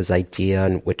Lubavitcher Rebbe's idea,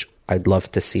 and which I'd love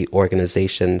to see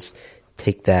organizations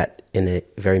take that in a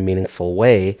very meaningful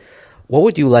way. What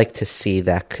would you like to see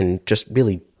that can just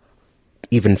really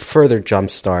even further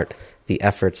jumpstart the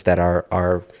efforts that are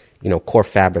core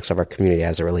fabrics of our community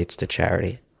as it relates to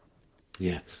charity?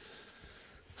 Yeah.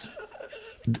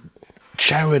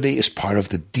 Charity is part of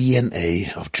the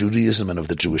DNA of Judaism and of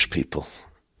the Jewish people.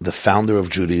 The founder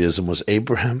of Judaism was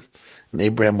Abraham, and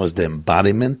Abraham was the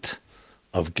embodiment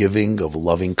of giving, of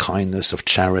loving kindness, of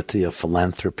charity, of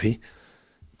philanthropy,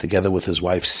 together with his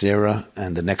wife Sarah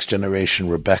and the next generation,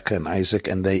 Rebecca and Isaac,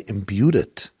 and they imbued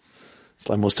it. It's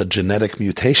almost a genetic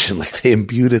mutation, like they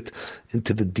imbued it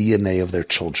into the DNA of their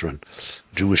children.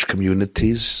 Jewish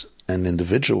communities and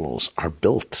individuals are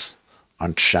built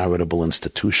on charitable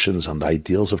institutions, on the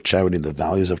ideals of charity, the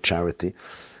values of charity.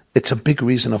 It's a big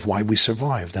reason of why we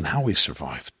survived and how we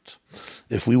survived.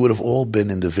 If we would have all been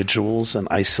individuals and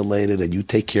isolated, and you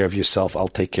take care of yourself, I'll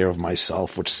take care of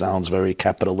myself, which sounds very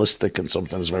capitalistic and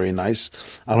sometimes very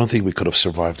nice, I don't think we could have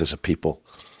survived as a people.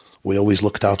 We always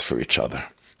looked out for each other.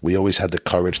 We always had the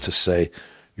courage to say,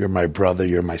 you're my brother,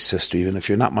 you're my sister, even if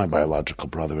you're not my biological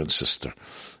brother and sister.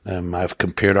 I've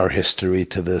compared our history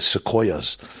to the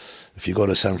sequoias. If you go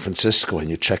to San Francisco and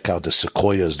you check out the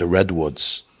sequoias, the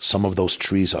redwoods, some of those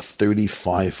trees are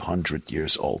 3,500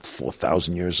 years old,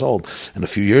 4,000 years old. And a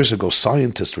few years ago,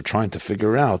 scientists were trying to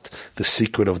figure out the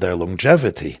secret of their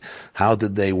longevity. How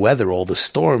did they weather all the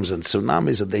storms and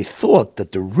tsunamis? And they thought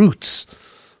that the roots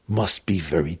must be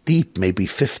very deep, maybe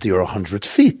 50 or 100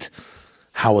 feet.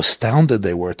 How astounded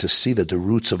they were to see that the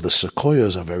roots of the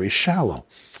sequoias are very shallow.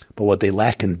 But what they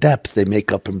lack in depth, they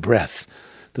make up in breadth.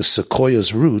 The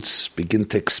sequoia's roots begin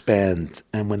to expand,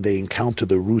 and when they encounter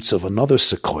the roots of another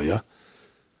sequoia,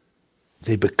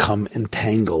 they become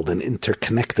entangled and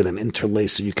interconnected and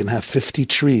interlaced. So you can have 50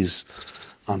 trees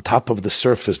on top of the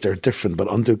surface. They're different, but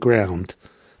underground,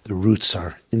 the roots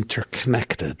are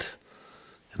interconnected.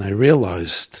 And I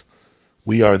realized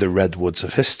we are the redwoods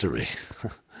of history.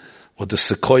 What the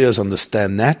sequoias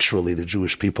understand naturally, the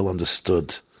Jewish people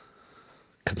understood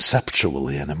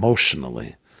conceptually and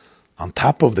emotionally. On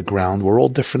top of the ground, we're all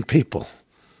different people.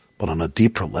 But on a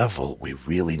deeper level, we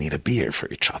really need to be here for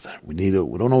each other. We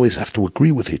don't always have to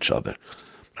agree with each other.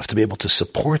 We have to be able to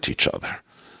support each other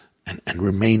and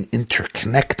remain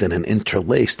interconnected and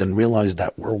interlaced and realize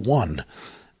that we're one.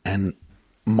 And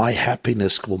my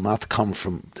happiness will not come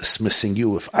from dismissing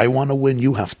you. If I want to win,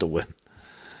 you have to win.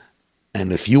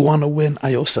 And if you want to win,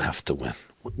 I also have to win.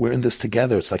 We're in this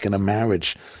together. It's like in a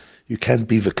marriage. You can't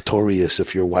be victorious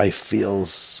if your wife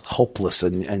feels hopeless,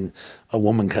 and a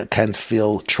woman can't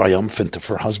feel triumphant if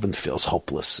her husband feels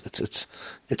hopeless.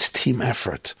 It's team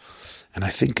effort. And I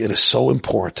think it is so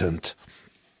important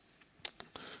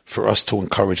for us to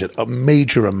encourage it. A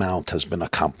major amount has been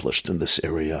accomplished in this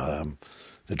area.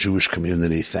 The Jewish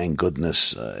community, thank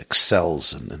goodness,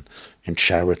 excels in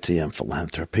charity and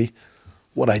philanthropy.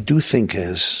 What I do think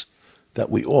is that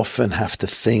we often have to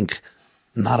think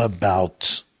not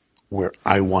about where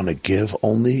I want to give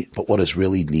only, but what is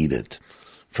really needed.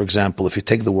 For example, if you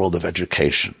take the world of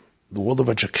education, the world of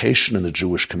education in the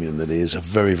Jewish community is a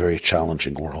very, very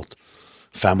challenging world.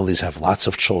 Families have lots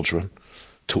of children.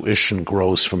 Tuition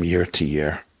grows from year to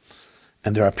year.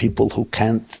 And there are people who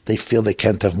they feel they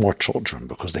can't have more children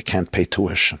because they can't pay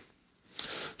tuition.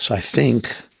 So I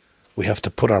think we have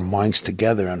to put our minds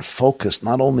together and focus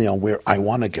not only on where I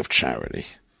want to give charity,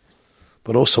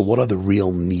 but also what are the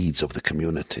real needs of the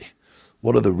community?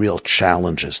 What are the real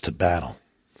challenges to battle?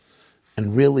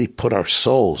 And really put our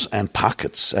souls and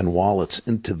pockets and wallets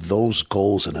into those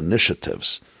goals and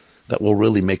initiatives that will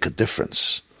really make a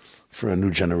difference for a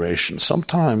new generation.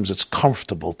 Sometimes it's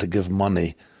comfortable to give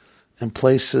money in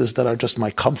places that are just my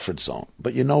comfort zone.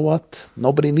 But you know what?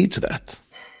 Nobody needs that.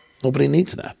 Nobody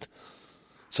needs that.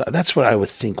 So that's where I would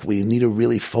think we need to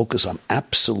really focus on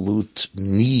absolute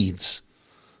needs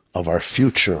of our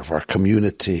future, of our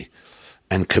community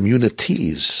and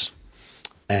communities,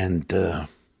 and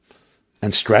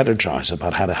strategize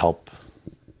about how to help.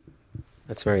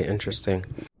 That's very interesting.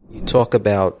 You talk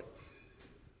about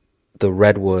the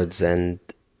redwoods and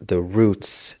the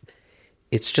roots.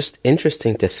 It's just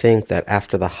interesting to think that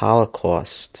after the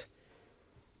Holocaust,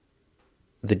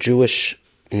 the Jewish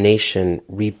nation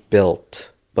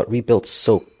rebuilt, but rebuilt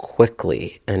so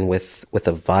quickly and with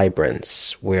a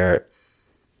vibrance where,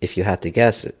 if you had to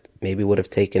guess, it maybe would have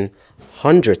taken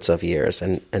hundreds of years,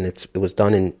 and it was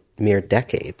done in mere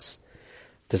decades.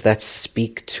 Does that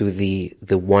speak to the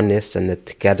oneness and the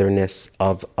togetherness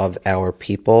of our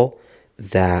people,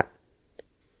 that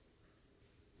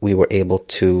we were able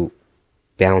to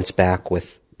bounce back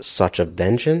with such a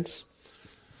vengeance?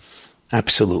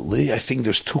 Absolutely. I think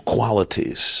there's two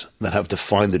qualities that have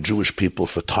defined the Jewish people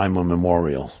for time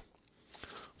immemorial.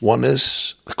 One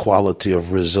is the quality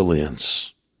of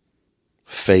resilience,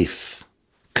 faith,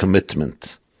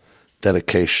 commitment,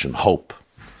 dedication, hope.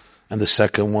 And the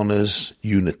second one is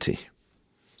unity.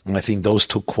 And I think those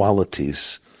two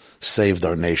qualities saved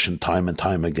our nation time and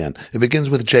time again. It begins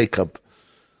with Jacob.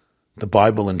 The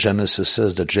Bible in Genesis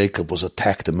says that Jacob was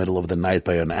attacked in the middle of the night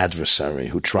by an adversary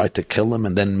who tried to kill him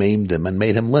and then maimed him and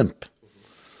made him limp.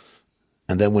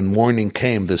 And then when morning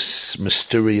came, this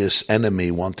mysterious enemy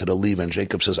wanted to leave, and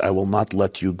Jacob says, I will not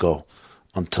let you go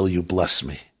until you bless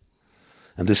me.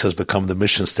 And this has become the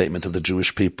mission statement of the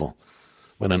Jewish people.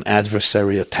 When an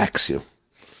adversary attacks you,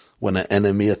 when an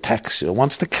enemy attacks you,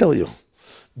 wants to kill you,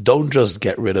 don't just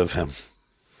get rid of him.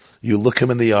 You look him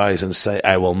in the eyes and say,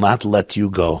 I will not let you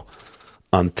go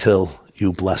until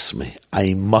you bless me.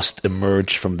 I must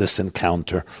emerge from this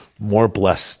encounter more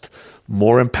blessed,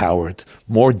 more empowered,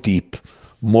 more deep,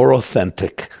 more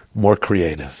authentic, more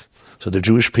creative. So the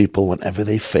Jewish people, whenever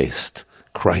they faced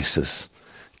crisis,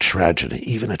 tragedy,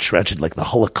 even a tragedy like the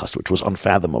Holocaust, which was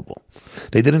unfathomable,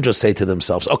 they didn't just say to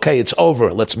themselves, okay, it's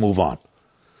over, let's move on.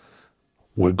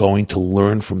 We're going to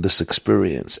learn from this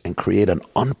experience and create an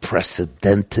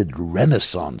unprecedented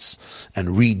renaissance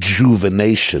and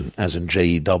rejuvenation, as in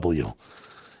JEW,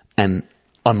 and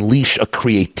unleash a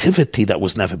creativity that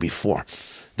was never before.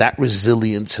 That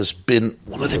resilience has been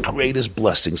one of the greatest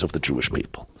blessings of the Jewish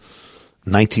people.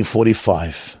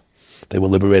 1945, they were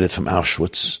liberated from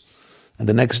Auschwitz, and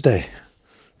the next day,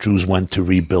 Jews went to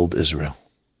rebuild Israel.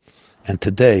 And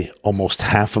today, almost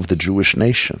half of the Jewish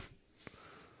nation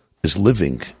is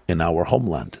living in our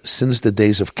homeland since the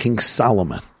days of King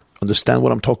Solomon. Understand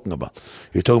what I'm talking about?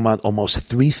 You're talking about almost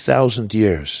 3,000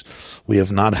 years. We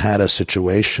have not had a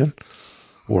situation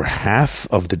where half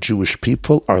of the Jewish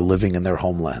people are living in their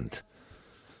homeland.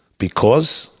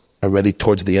 Because already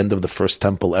towards the end of the First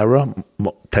Temple era,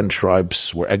 10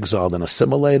 tribes were exiled and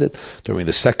assimilated. During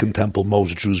the Second Temple,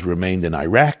 most Jews remained in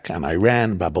Iraq and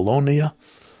Iran, Babylonia.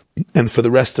 And for the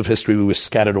rest of history, we were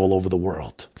scattered all over the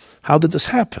world. How did this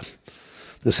happen?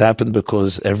 This happened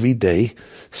because every day,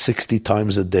 60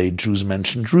 times a day, Jews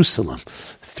mentioned Jerusalem.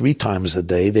 3 times a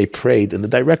day, they prayed in the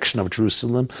direction of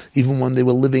Jerusalem, even when they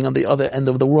were living on the other end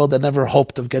of the world and never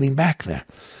hoped of getting back there.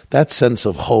 That sense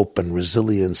of hope and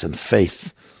resilience and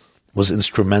faith was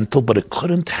instrumental, but it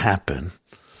couldn't happen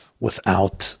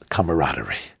without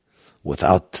camaraderie,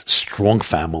 without strong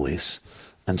families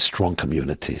and strong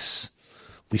communities.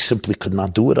 We simply could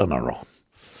not do it on our own.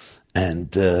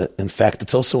 And in fact,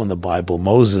 it's also in the Bible.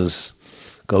 Moses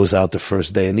goes out the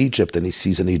first day in Egypt and he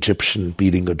sees an Egyptian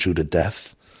beating a Jew to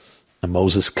death. And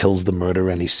Moses kills the murderer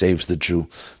and he saves the Jew.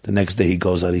 The next day he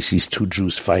goes out, he sees 2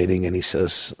 Jews fighting and he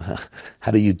says,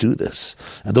 how do you do this?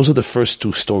 And those are the first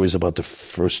 2 stories about the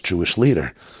first Jewish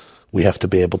leader. We have to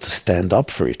be able to stand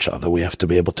up for each other. We have to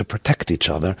be able to protect each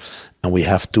other. And we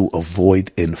have to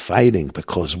avoid infighting,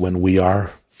 because when we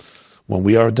are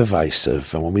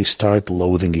divisive and when we start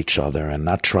loathing each other and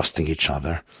not trusting each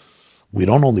other, we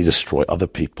don't only destroy other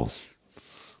people,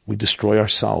 we destroy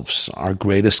ourselves. Our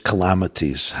greatest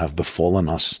calamities have befallen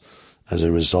us as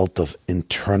a result of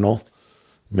internal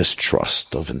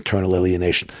mistrust, of internal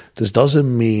alienation. This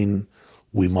doesn't mean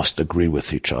we must agree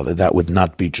with each other. That would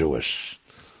not be Jewish.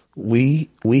 We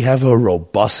have a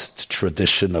robust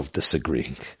tradition of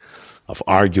disagreeing, of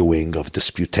arguing, of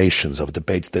disputations, of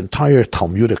debates. The entire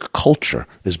Talmudic culture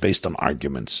is based on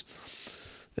arguments.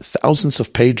 Thousands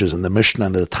of pages in the Mishnah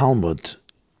and the Talmud,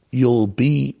 you'll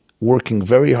be working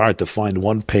very hard to find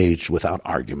one page without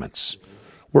arguments.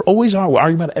 We're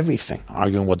arguing about everything,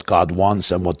 arguing what God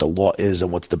wants and what the law is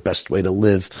and what's the best way to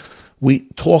live. We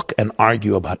talk and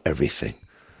argue about everything.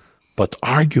 But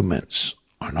arguments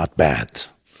are not bad.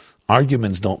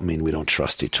 Arguments don't mean we don't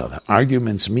trust each other.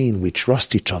 Arguments mean we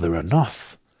trust each other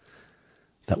enough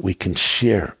that we can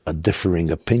share a differing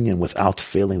opinion without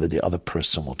feeling that the other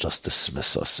person will just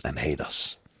dismiss us and hate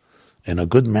us. In a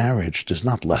good marriage, there's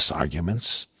not less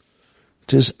arguments.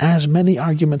 There's as many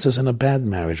arguments as in a bad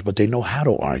marriage, but they know how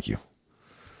to argue.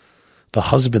 The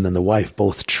husband and the wife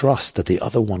both trust that the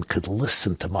other one could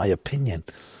listen to my opinion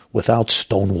without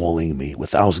stonewalling me,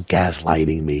 without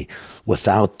gaslighting me,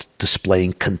 without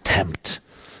displaying contempt.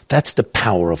 That's the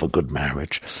power of a good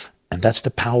marriage. And that's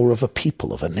the power of a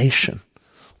people, of a nation.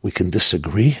 We can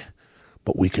disagree,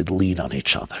 but we could lean on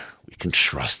each other. We can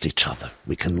trust each other.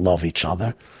 We can love each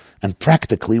other. And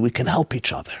practically, we can help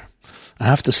each other. I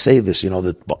have to say this,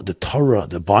 the Torah,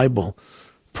 the Bible,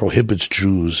 prohibits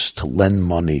Jews to lend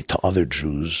money to other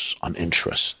Jews on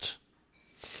interest,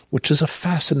 which is a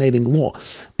fascinating law.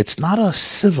 It's not a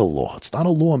civil law. It's not a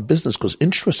law in business, because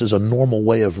interest is a normal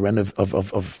way of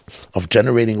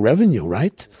generating revenue,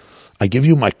 right? I give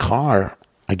you my car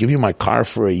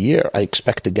for a year. I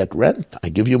expect to get rent. I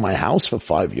give you my house for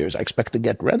 5 years. I expect to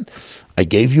get rent. I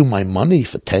gave you my money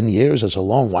for 10 years as a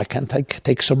loan. Why can't I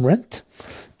take some rent?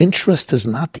 Interest is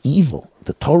not evil.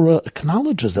 The Torah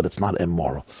acknowledges that it's not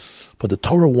immoral. But the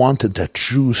Torah wanted that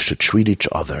Jews should treat each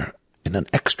other in an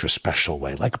extra special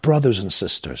way, like brothers and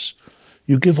sisters.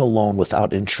 You give a loan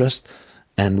without interest,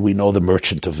 and we know the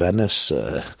Merchant of Venice,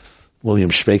 William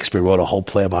Shakespeare wrote a whole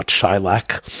play about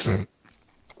Shylock,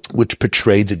 which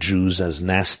portrayed the Jews as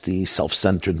nasty,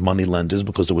 self-centered moneylenders,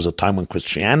 because there was a time when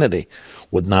Christianity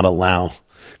would not allow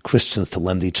Christians to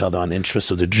lend each other on interest.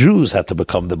 So the Jews had to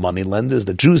become the money lenders.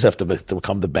 The Jews have to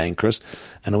become the bankers.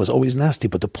 And it was always nasty.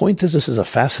 But the point is, this is a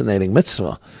fascinating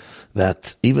mitzvah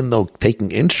that even though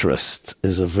taking interest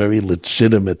is a very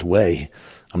legitimate way,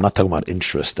 I'm not talking about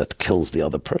interest that kills the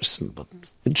other person, but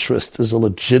interest is a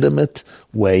legitimate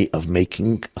way of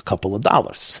making a couple of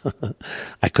dollars.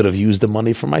 I could have used the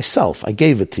money for myself. I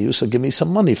gave it to you, so give me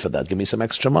some money for that. Give me some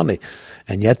extra money.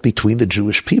 And yet between the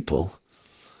Jewish people,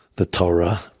 the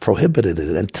Torah prohibited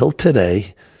it. Until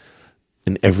today,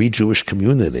 in every Jewish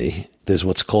community, there's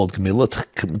what's called Gemilas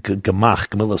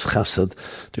Chesed.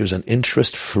 There's an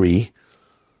interest-free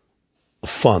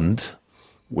fund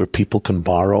where people can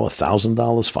borrow $1,000,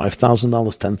 $5,000,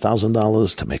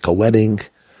 $10,000 to make a wedding,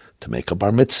 to make a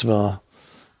bar mitzvah,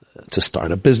 to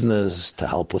start a business, to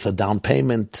help with a down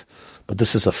payment. But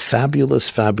this is a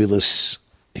fabulous,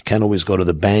 you can't always go to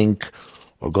the bank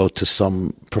or go to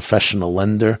some professional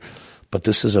lender, but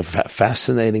this is a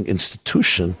fascinating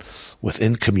institution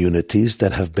within communities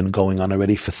that have been going on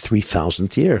already for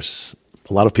 3,000 years.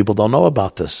 A lot of people don't know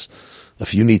about this.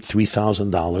 If you need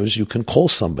 $3,000, you can call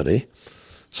somebody.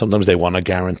 Sometimes they want a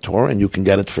guarantor, and you can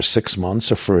get it for 6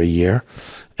 months or for a year,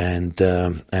 and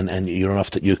you don't have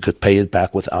to. You could pay it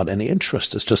back without any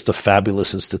interest. It's just a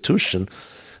fabulous institution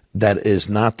that is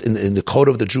not in the code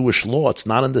of the Jewish law. It's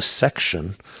not in the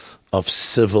section of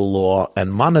civil law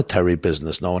and monetary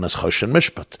business known as Choshen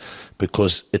Mishpat,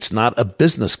 because it's not a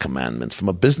business commandment. From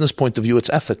a business point of view, it's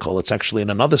ethical. It's actually in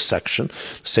another section,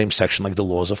 same section like the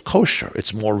laws of kosher.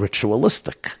 It's more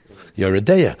ritualistic.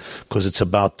 Yeridea, because it's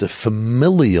about the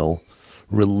familial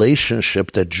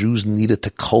relationship that Jews needed to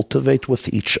cultivate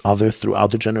with each other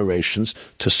throughout the generations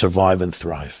to survive and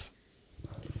thrive.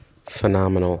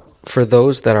 Phenomenal. For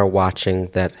those that are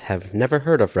watching that have never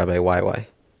heard of Rabbi YY,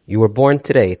 you were born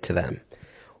today to them.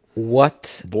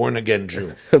 What? Born again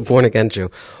Jew. Born again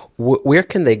Jew. Where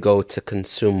can they go to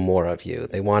consume more of you?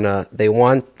 They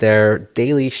want their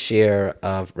daily share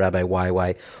of Rabbi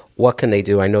YY. What can they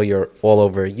do? I know you're all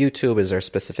over YouTube. Is there a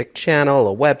specific channel,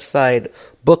 a website,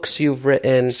 books you've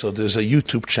written? So there's a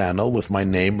YouTube channel with my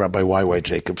name, Rabbi YY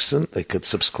Jacobson. They could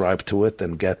subscribe to it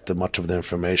and get much of the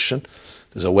information.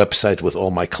 There's a website with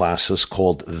all my classes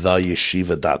called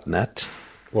theyeshiva.net,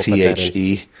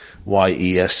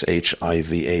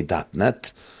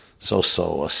 THEYESHIVA.net. There's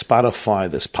also a Spotify,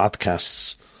 there's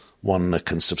podcasts one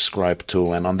can subscribe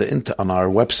to. And on our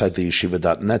website,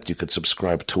 theyeshiva.net, you could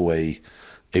subscribe to a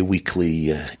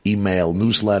weekly email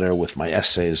newsletter with my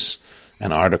essays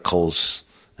and articles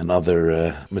and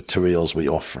other materials we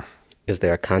offer. Is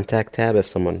there a contact tab if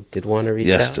someone did want to reach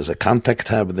out? Yes, there's a contact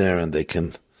tab there, and they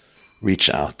can reach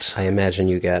out. I imagine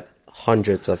you get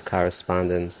hundreds of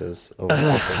correspondences.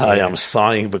 I am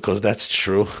sighing because that's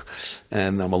true,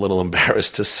 and I'm a little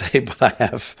embarrassed to say,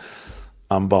 but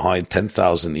I'm behind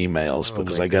 10,000 emails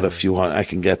because I get a few. I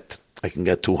can get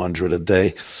 200 a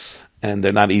day. And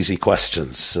they're not easy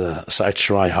questions. So I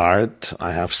try hard.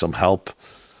 I have some help,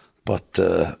 but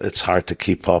it's hard to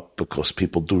keep up because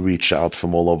people do reach out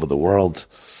from all over the world.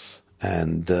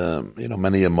 And,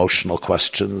 many emotional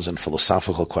questions and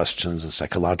philosophical questions and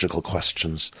psychological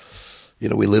questions.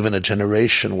 We live in a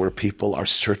generation where people are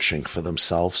searching for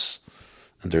themselves,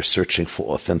 and they're searching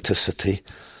for authenticity,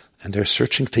 and they're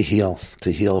searching to heal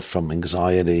from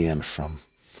anxiety and from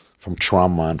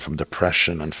trauma and from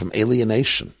depression and from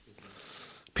alienation.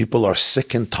 People are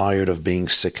sick and tired of being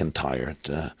sick and tired.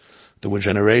 There were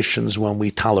generations when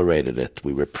we tolerated it.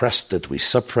 We repressed it. We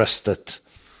suppressed it.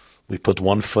 We put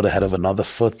one foot ahead of another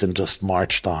foot and just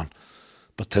marched on.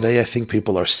 But today I think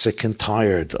people are sick and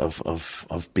tired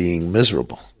of being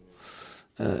miserable.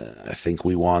 I think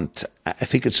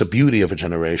it's a beauty of a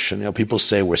generation. People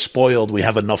say we're spoiled. We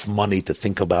have enough money to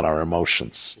think about our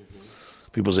emotions.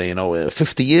 People say,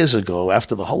 50 years ago,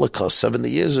 after the Holocaust, 70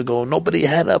 years ago, nobody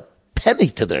had a penny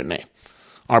to their name.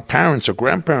 Our parents or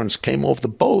grandparents came off the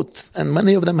boat, and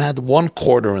many of them had 1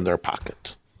 quarter in their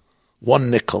pocket, 1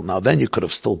 nickel. Now then you could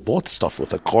have still bought stuff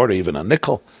with a quarter, even a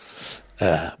nickel.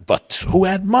 But who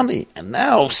had money? And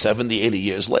now, 70, 80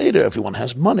 years later, everyone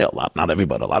has money. Not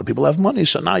everybody, a lot of people have money.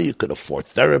 So now you could afford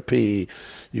therapy.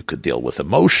 You could deal with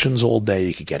emotions all day.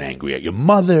 You could get angry at your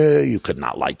mother. You could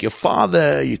not like your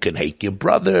father. You can hate your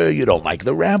brother. You don't like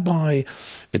the rabbi.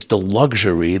 It's the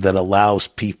luxury that allows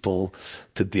people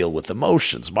to deal with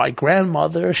emotions. My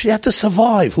grandmother, she had to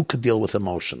survive. Who could deal with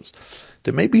emotions?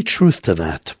 There may be truth to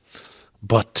that.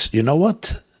 But you know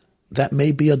what? That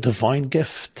may be a divine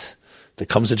gift. There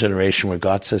comes a generation where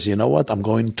God says, you know what? I'm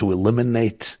going to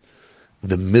eliminate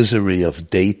the misery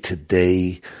of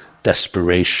day-to-day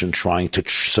desperation trying to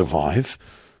survive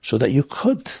so that you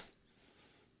could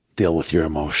deal with your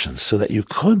emotions, so that you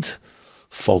could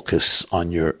focus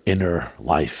on your inner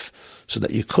life, so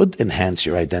that you could enhance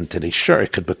your identity. Sure,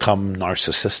 it could become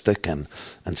narcissistic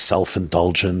and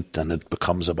self-indulgent, and it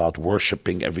becomes about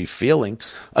worshiping every feeling.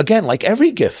 Again, like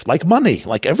every gift, like money,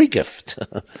 like every gift.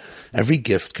 Every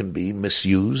gift can be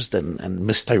misused and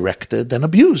misdirected and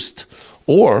abused.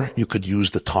 Or you could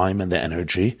use the time and the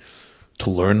energy to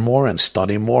learn more and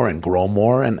study more and grow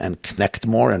more and connect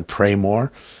more and pray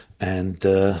more and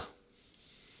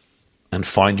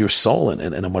find your soul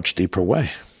in a much deeper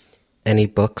way. Any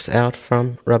books out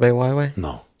from Rabbi Weiwei?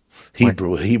 No.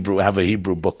 Hebrew. I have a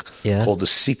Hebrew book called The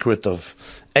Secret of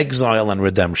Exile and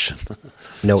Redemption.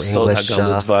 No English.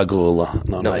 No,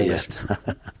 no not English.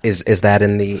 yet. Is that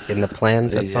in the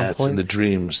plans at some point? Yeah, it's in the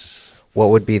dreams. What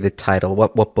would be the title?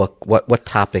 What book? What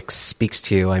topic speaks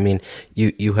to you? I mean,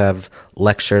 you have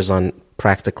lectures on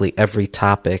practically every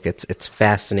topic. It's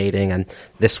fascinating, and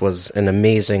this was an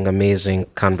amazing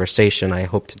conversation. I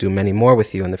hope to do many more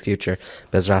with you in the future,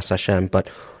 Bezras Hashem. But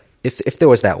if there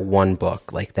was that one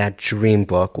book, like that dream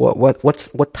book,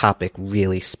 what topic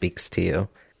really speaks to you?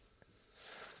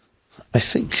 I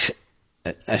think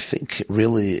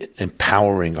really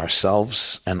empowering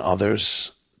ourselves and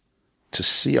others to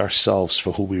see ourselves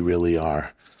for who we really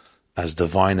are, as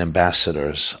divine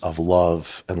ambassadors of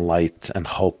love and light and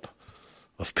hope,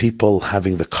 of people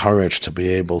having the courage to be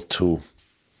able to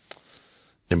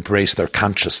embrace their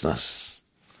consciousness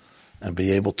and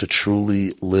be able to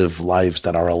truly live lives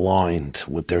that are aligned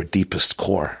with their deepest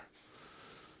core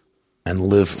and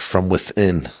live from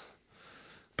within,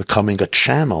 becoming a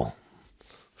channel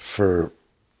for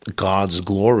God's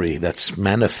glory that's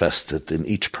manifested in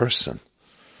each person.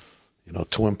 You know,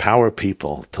 to empower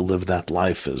people to live that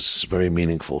life is very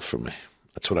meaningful for me.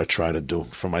 That's what I try to do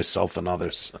for myself and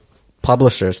others.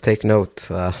 Publishers, take note.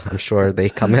 I'm sure they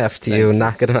come after you,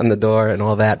 knocking on the door and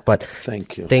all that. But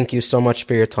thank you so much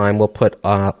for your time. We'll put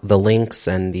the links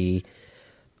and the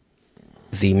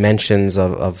mentions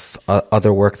of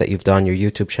other work that you've done, your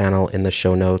YouTube channel, in the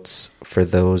show notes for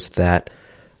those that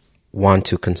want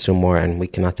to consume more. And we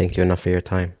cannot thank you enough for your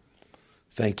time.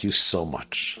 Thank you so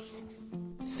much.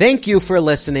 Thank you for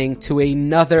listening to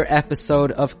another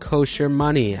episode of Kosher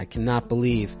Money. I cannot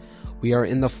believe we are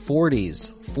in the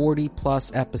 40s. 40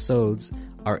 plus episodes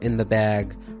are in the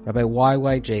bag. Rabbi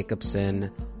YY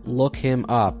Jacobson, look him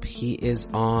up. He is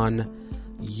on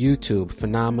YouTube.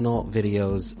 Phenomenal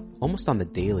videos, almost on the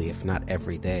daily, if not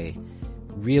every day.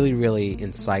 Really, really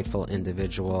insightful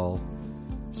individual.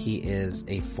 He is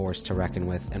a force to reckon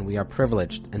with, and we are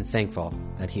privileged and thankful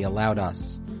that he allowed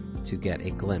us to get a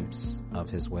glimpse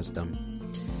of his wisdom.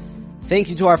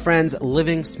 Thank you to our friends,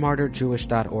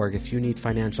 livingsmarterjewish.org. If you need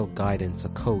financial guidance, a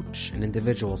coach, an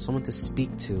individual, someone to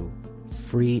speak to,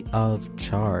 free of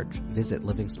charge, visit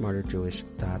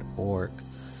livingsmarterjewish.org.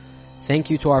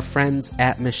 Thank you to our friends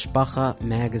at Mishpacha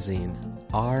Magazine.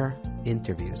 Our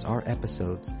interviews, our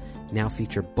episodes now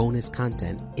feature bonus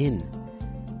content in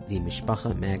the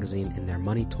Mishpacha Magazine in their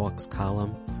Money Talks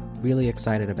column. Really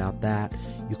excited about that.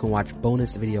 You can watch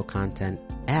bonus video content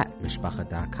at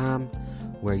mishpacha.com,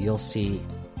 where you'll see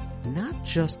not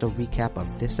just a recap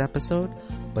of this episode,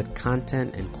 but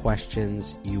content and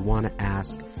questions you want to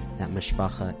ask that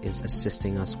Mishpacha is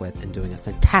assisting us with and doing a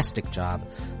fantastic job.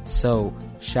 So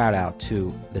shout out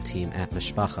to the team at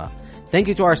Mishpacha. Thank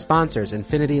you to our sponsors,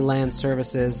 Infinity Land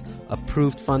Services,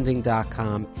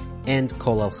 ApprovedFunding.com, and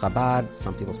Kol El Chabad.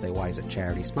 Some people say, why is it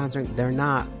charity sponsoring? They're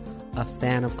not. A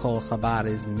fan of Kol Chabad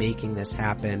is making this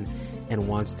happen and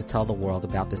wants to tell the world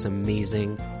about this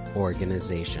amazing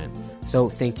organization. So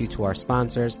thank you to our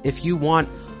sponsors. If you want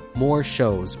more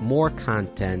shows, more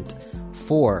content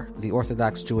for the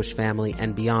Orthodox Jewish family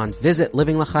and beyond, visit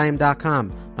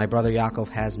livinglachaim.com. My brother Yaakov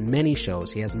has many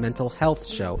shows. He has mental health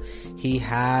show. He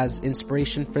has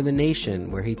Inspiration for the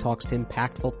Nation, where he talks to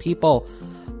impactful people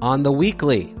on the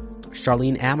weekly.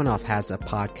 Charlene Amanoff has a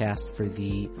podcast for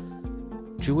the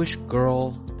Jewish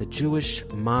girl, the Jewish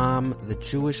mom, the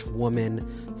Jewish woman.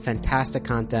 Fantastic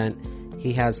content.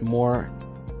 He has more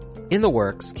in the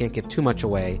works. Can't give too much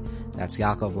away. That's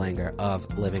Yaakov Langer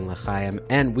of Living L'Chaim.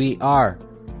 And we are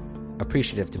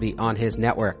appreciative to be on his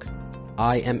network.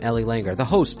 I am Eli Langer, the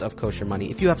host of Kosher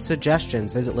Money. If you have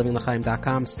suggestions, visit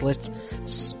livinglachaim.com.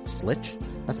 Slitch?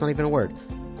 That's not even a word.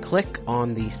 Click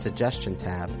on the suggestion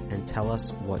tab and tell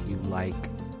us what you like,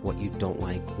 what you don't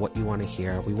like, what you want to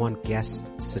hear. We want guest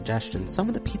suggestions. Some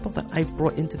of the people that I've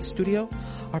brought into the studio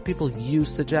are people you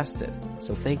suggested.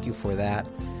 So thank you for that.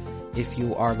 If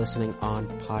you are listening on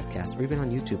podcast or even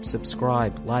on YouTube,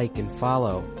 subscribe, like, and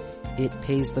follow. It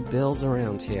pays the bills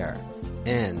around here.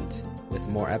 And With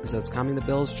more episodes coming, the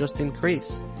bills just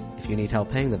increase. If you need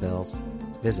help paying the bills,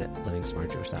 visit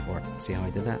livingsmartjewish.org. See how I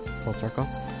did that? Full circle.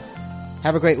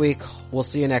 Have a great week. We'll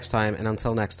see you next time. And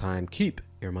until next time, keep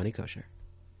your money kosher.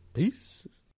 Peace.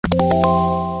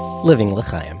 Living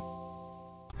L'chaim.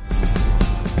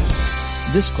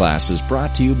 This class is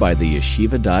brought to you by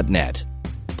theyeshiva.net.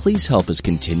 Please help us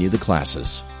continue the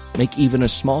classes. Make even a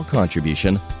small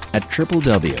contribution at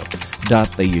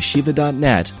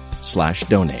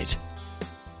www.theyeshiva.net/donate.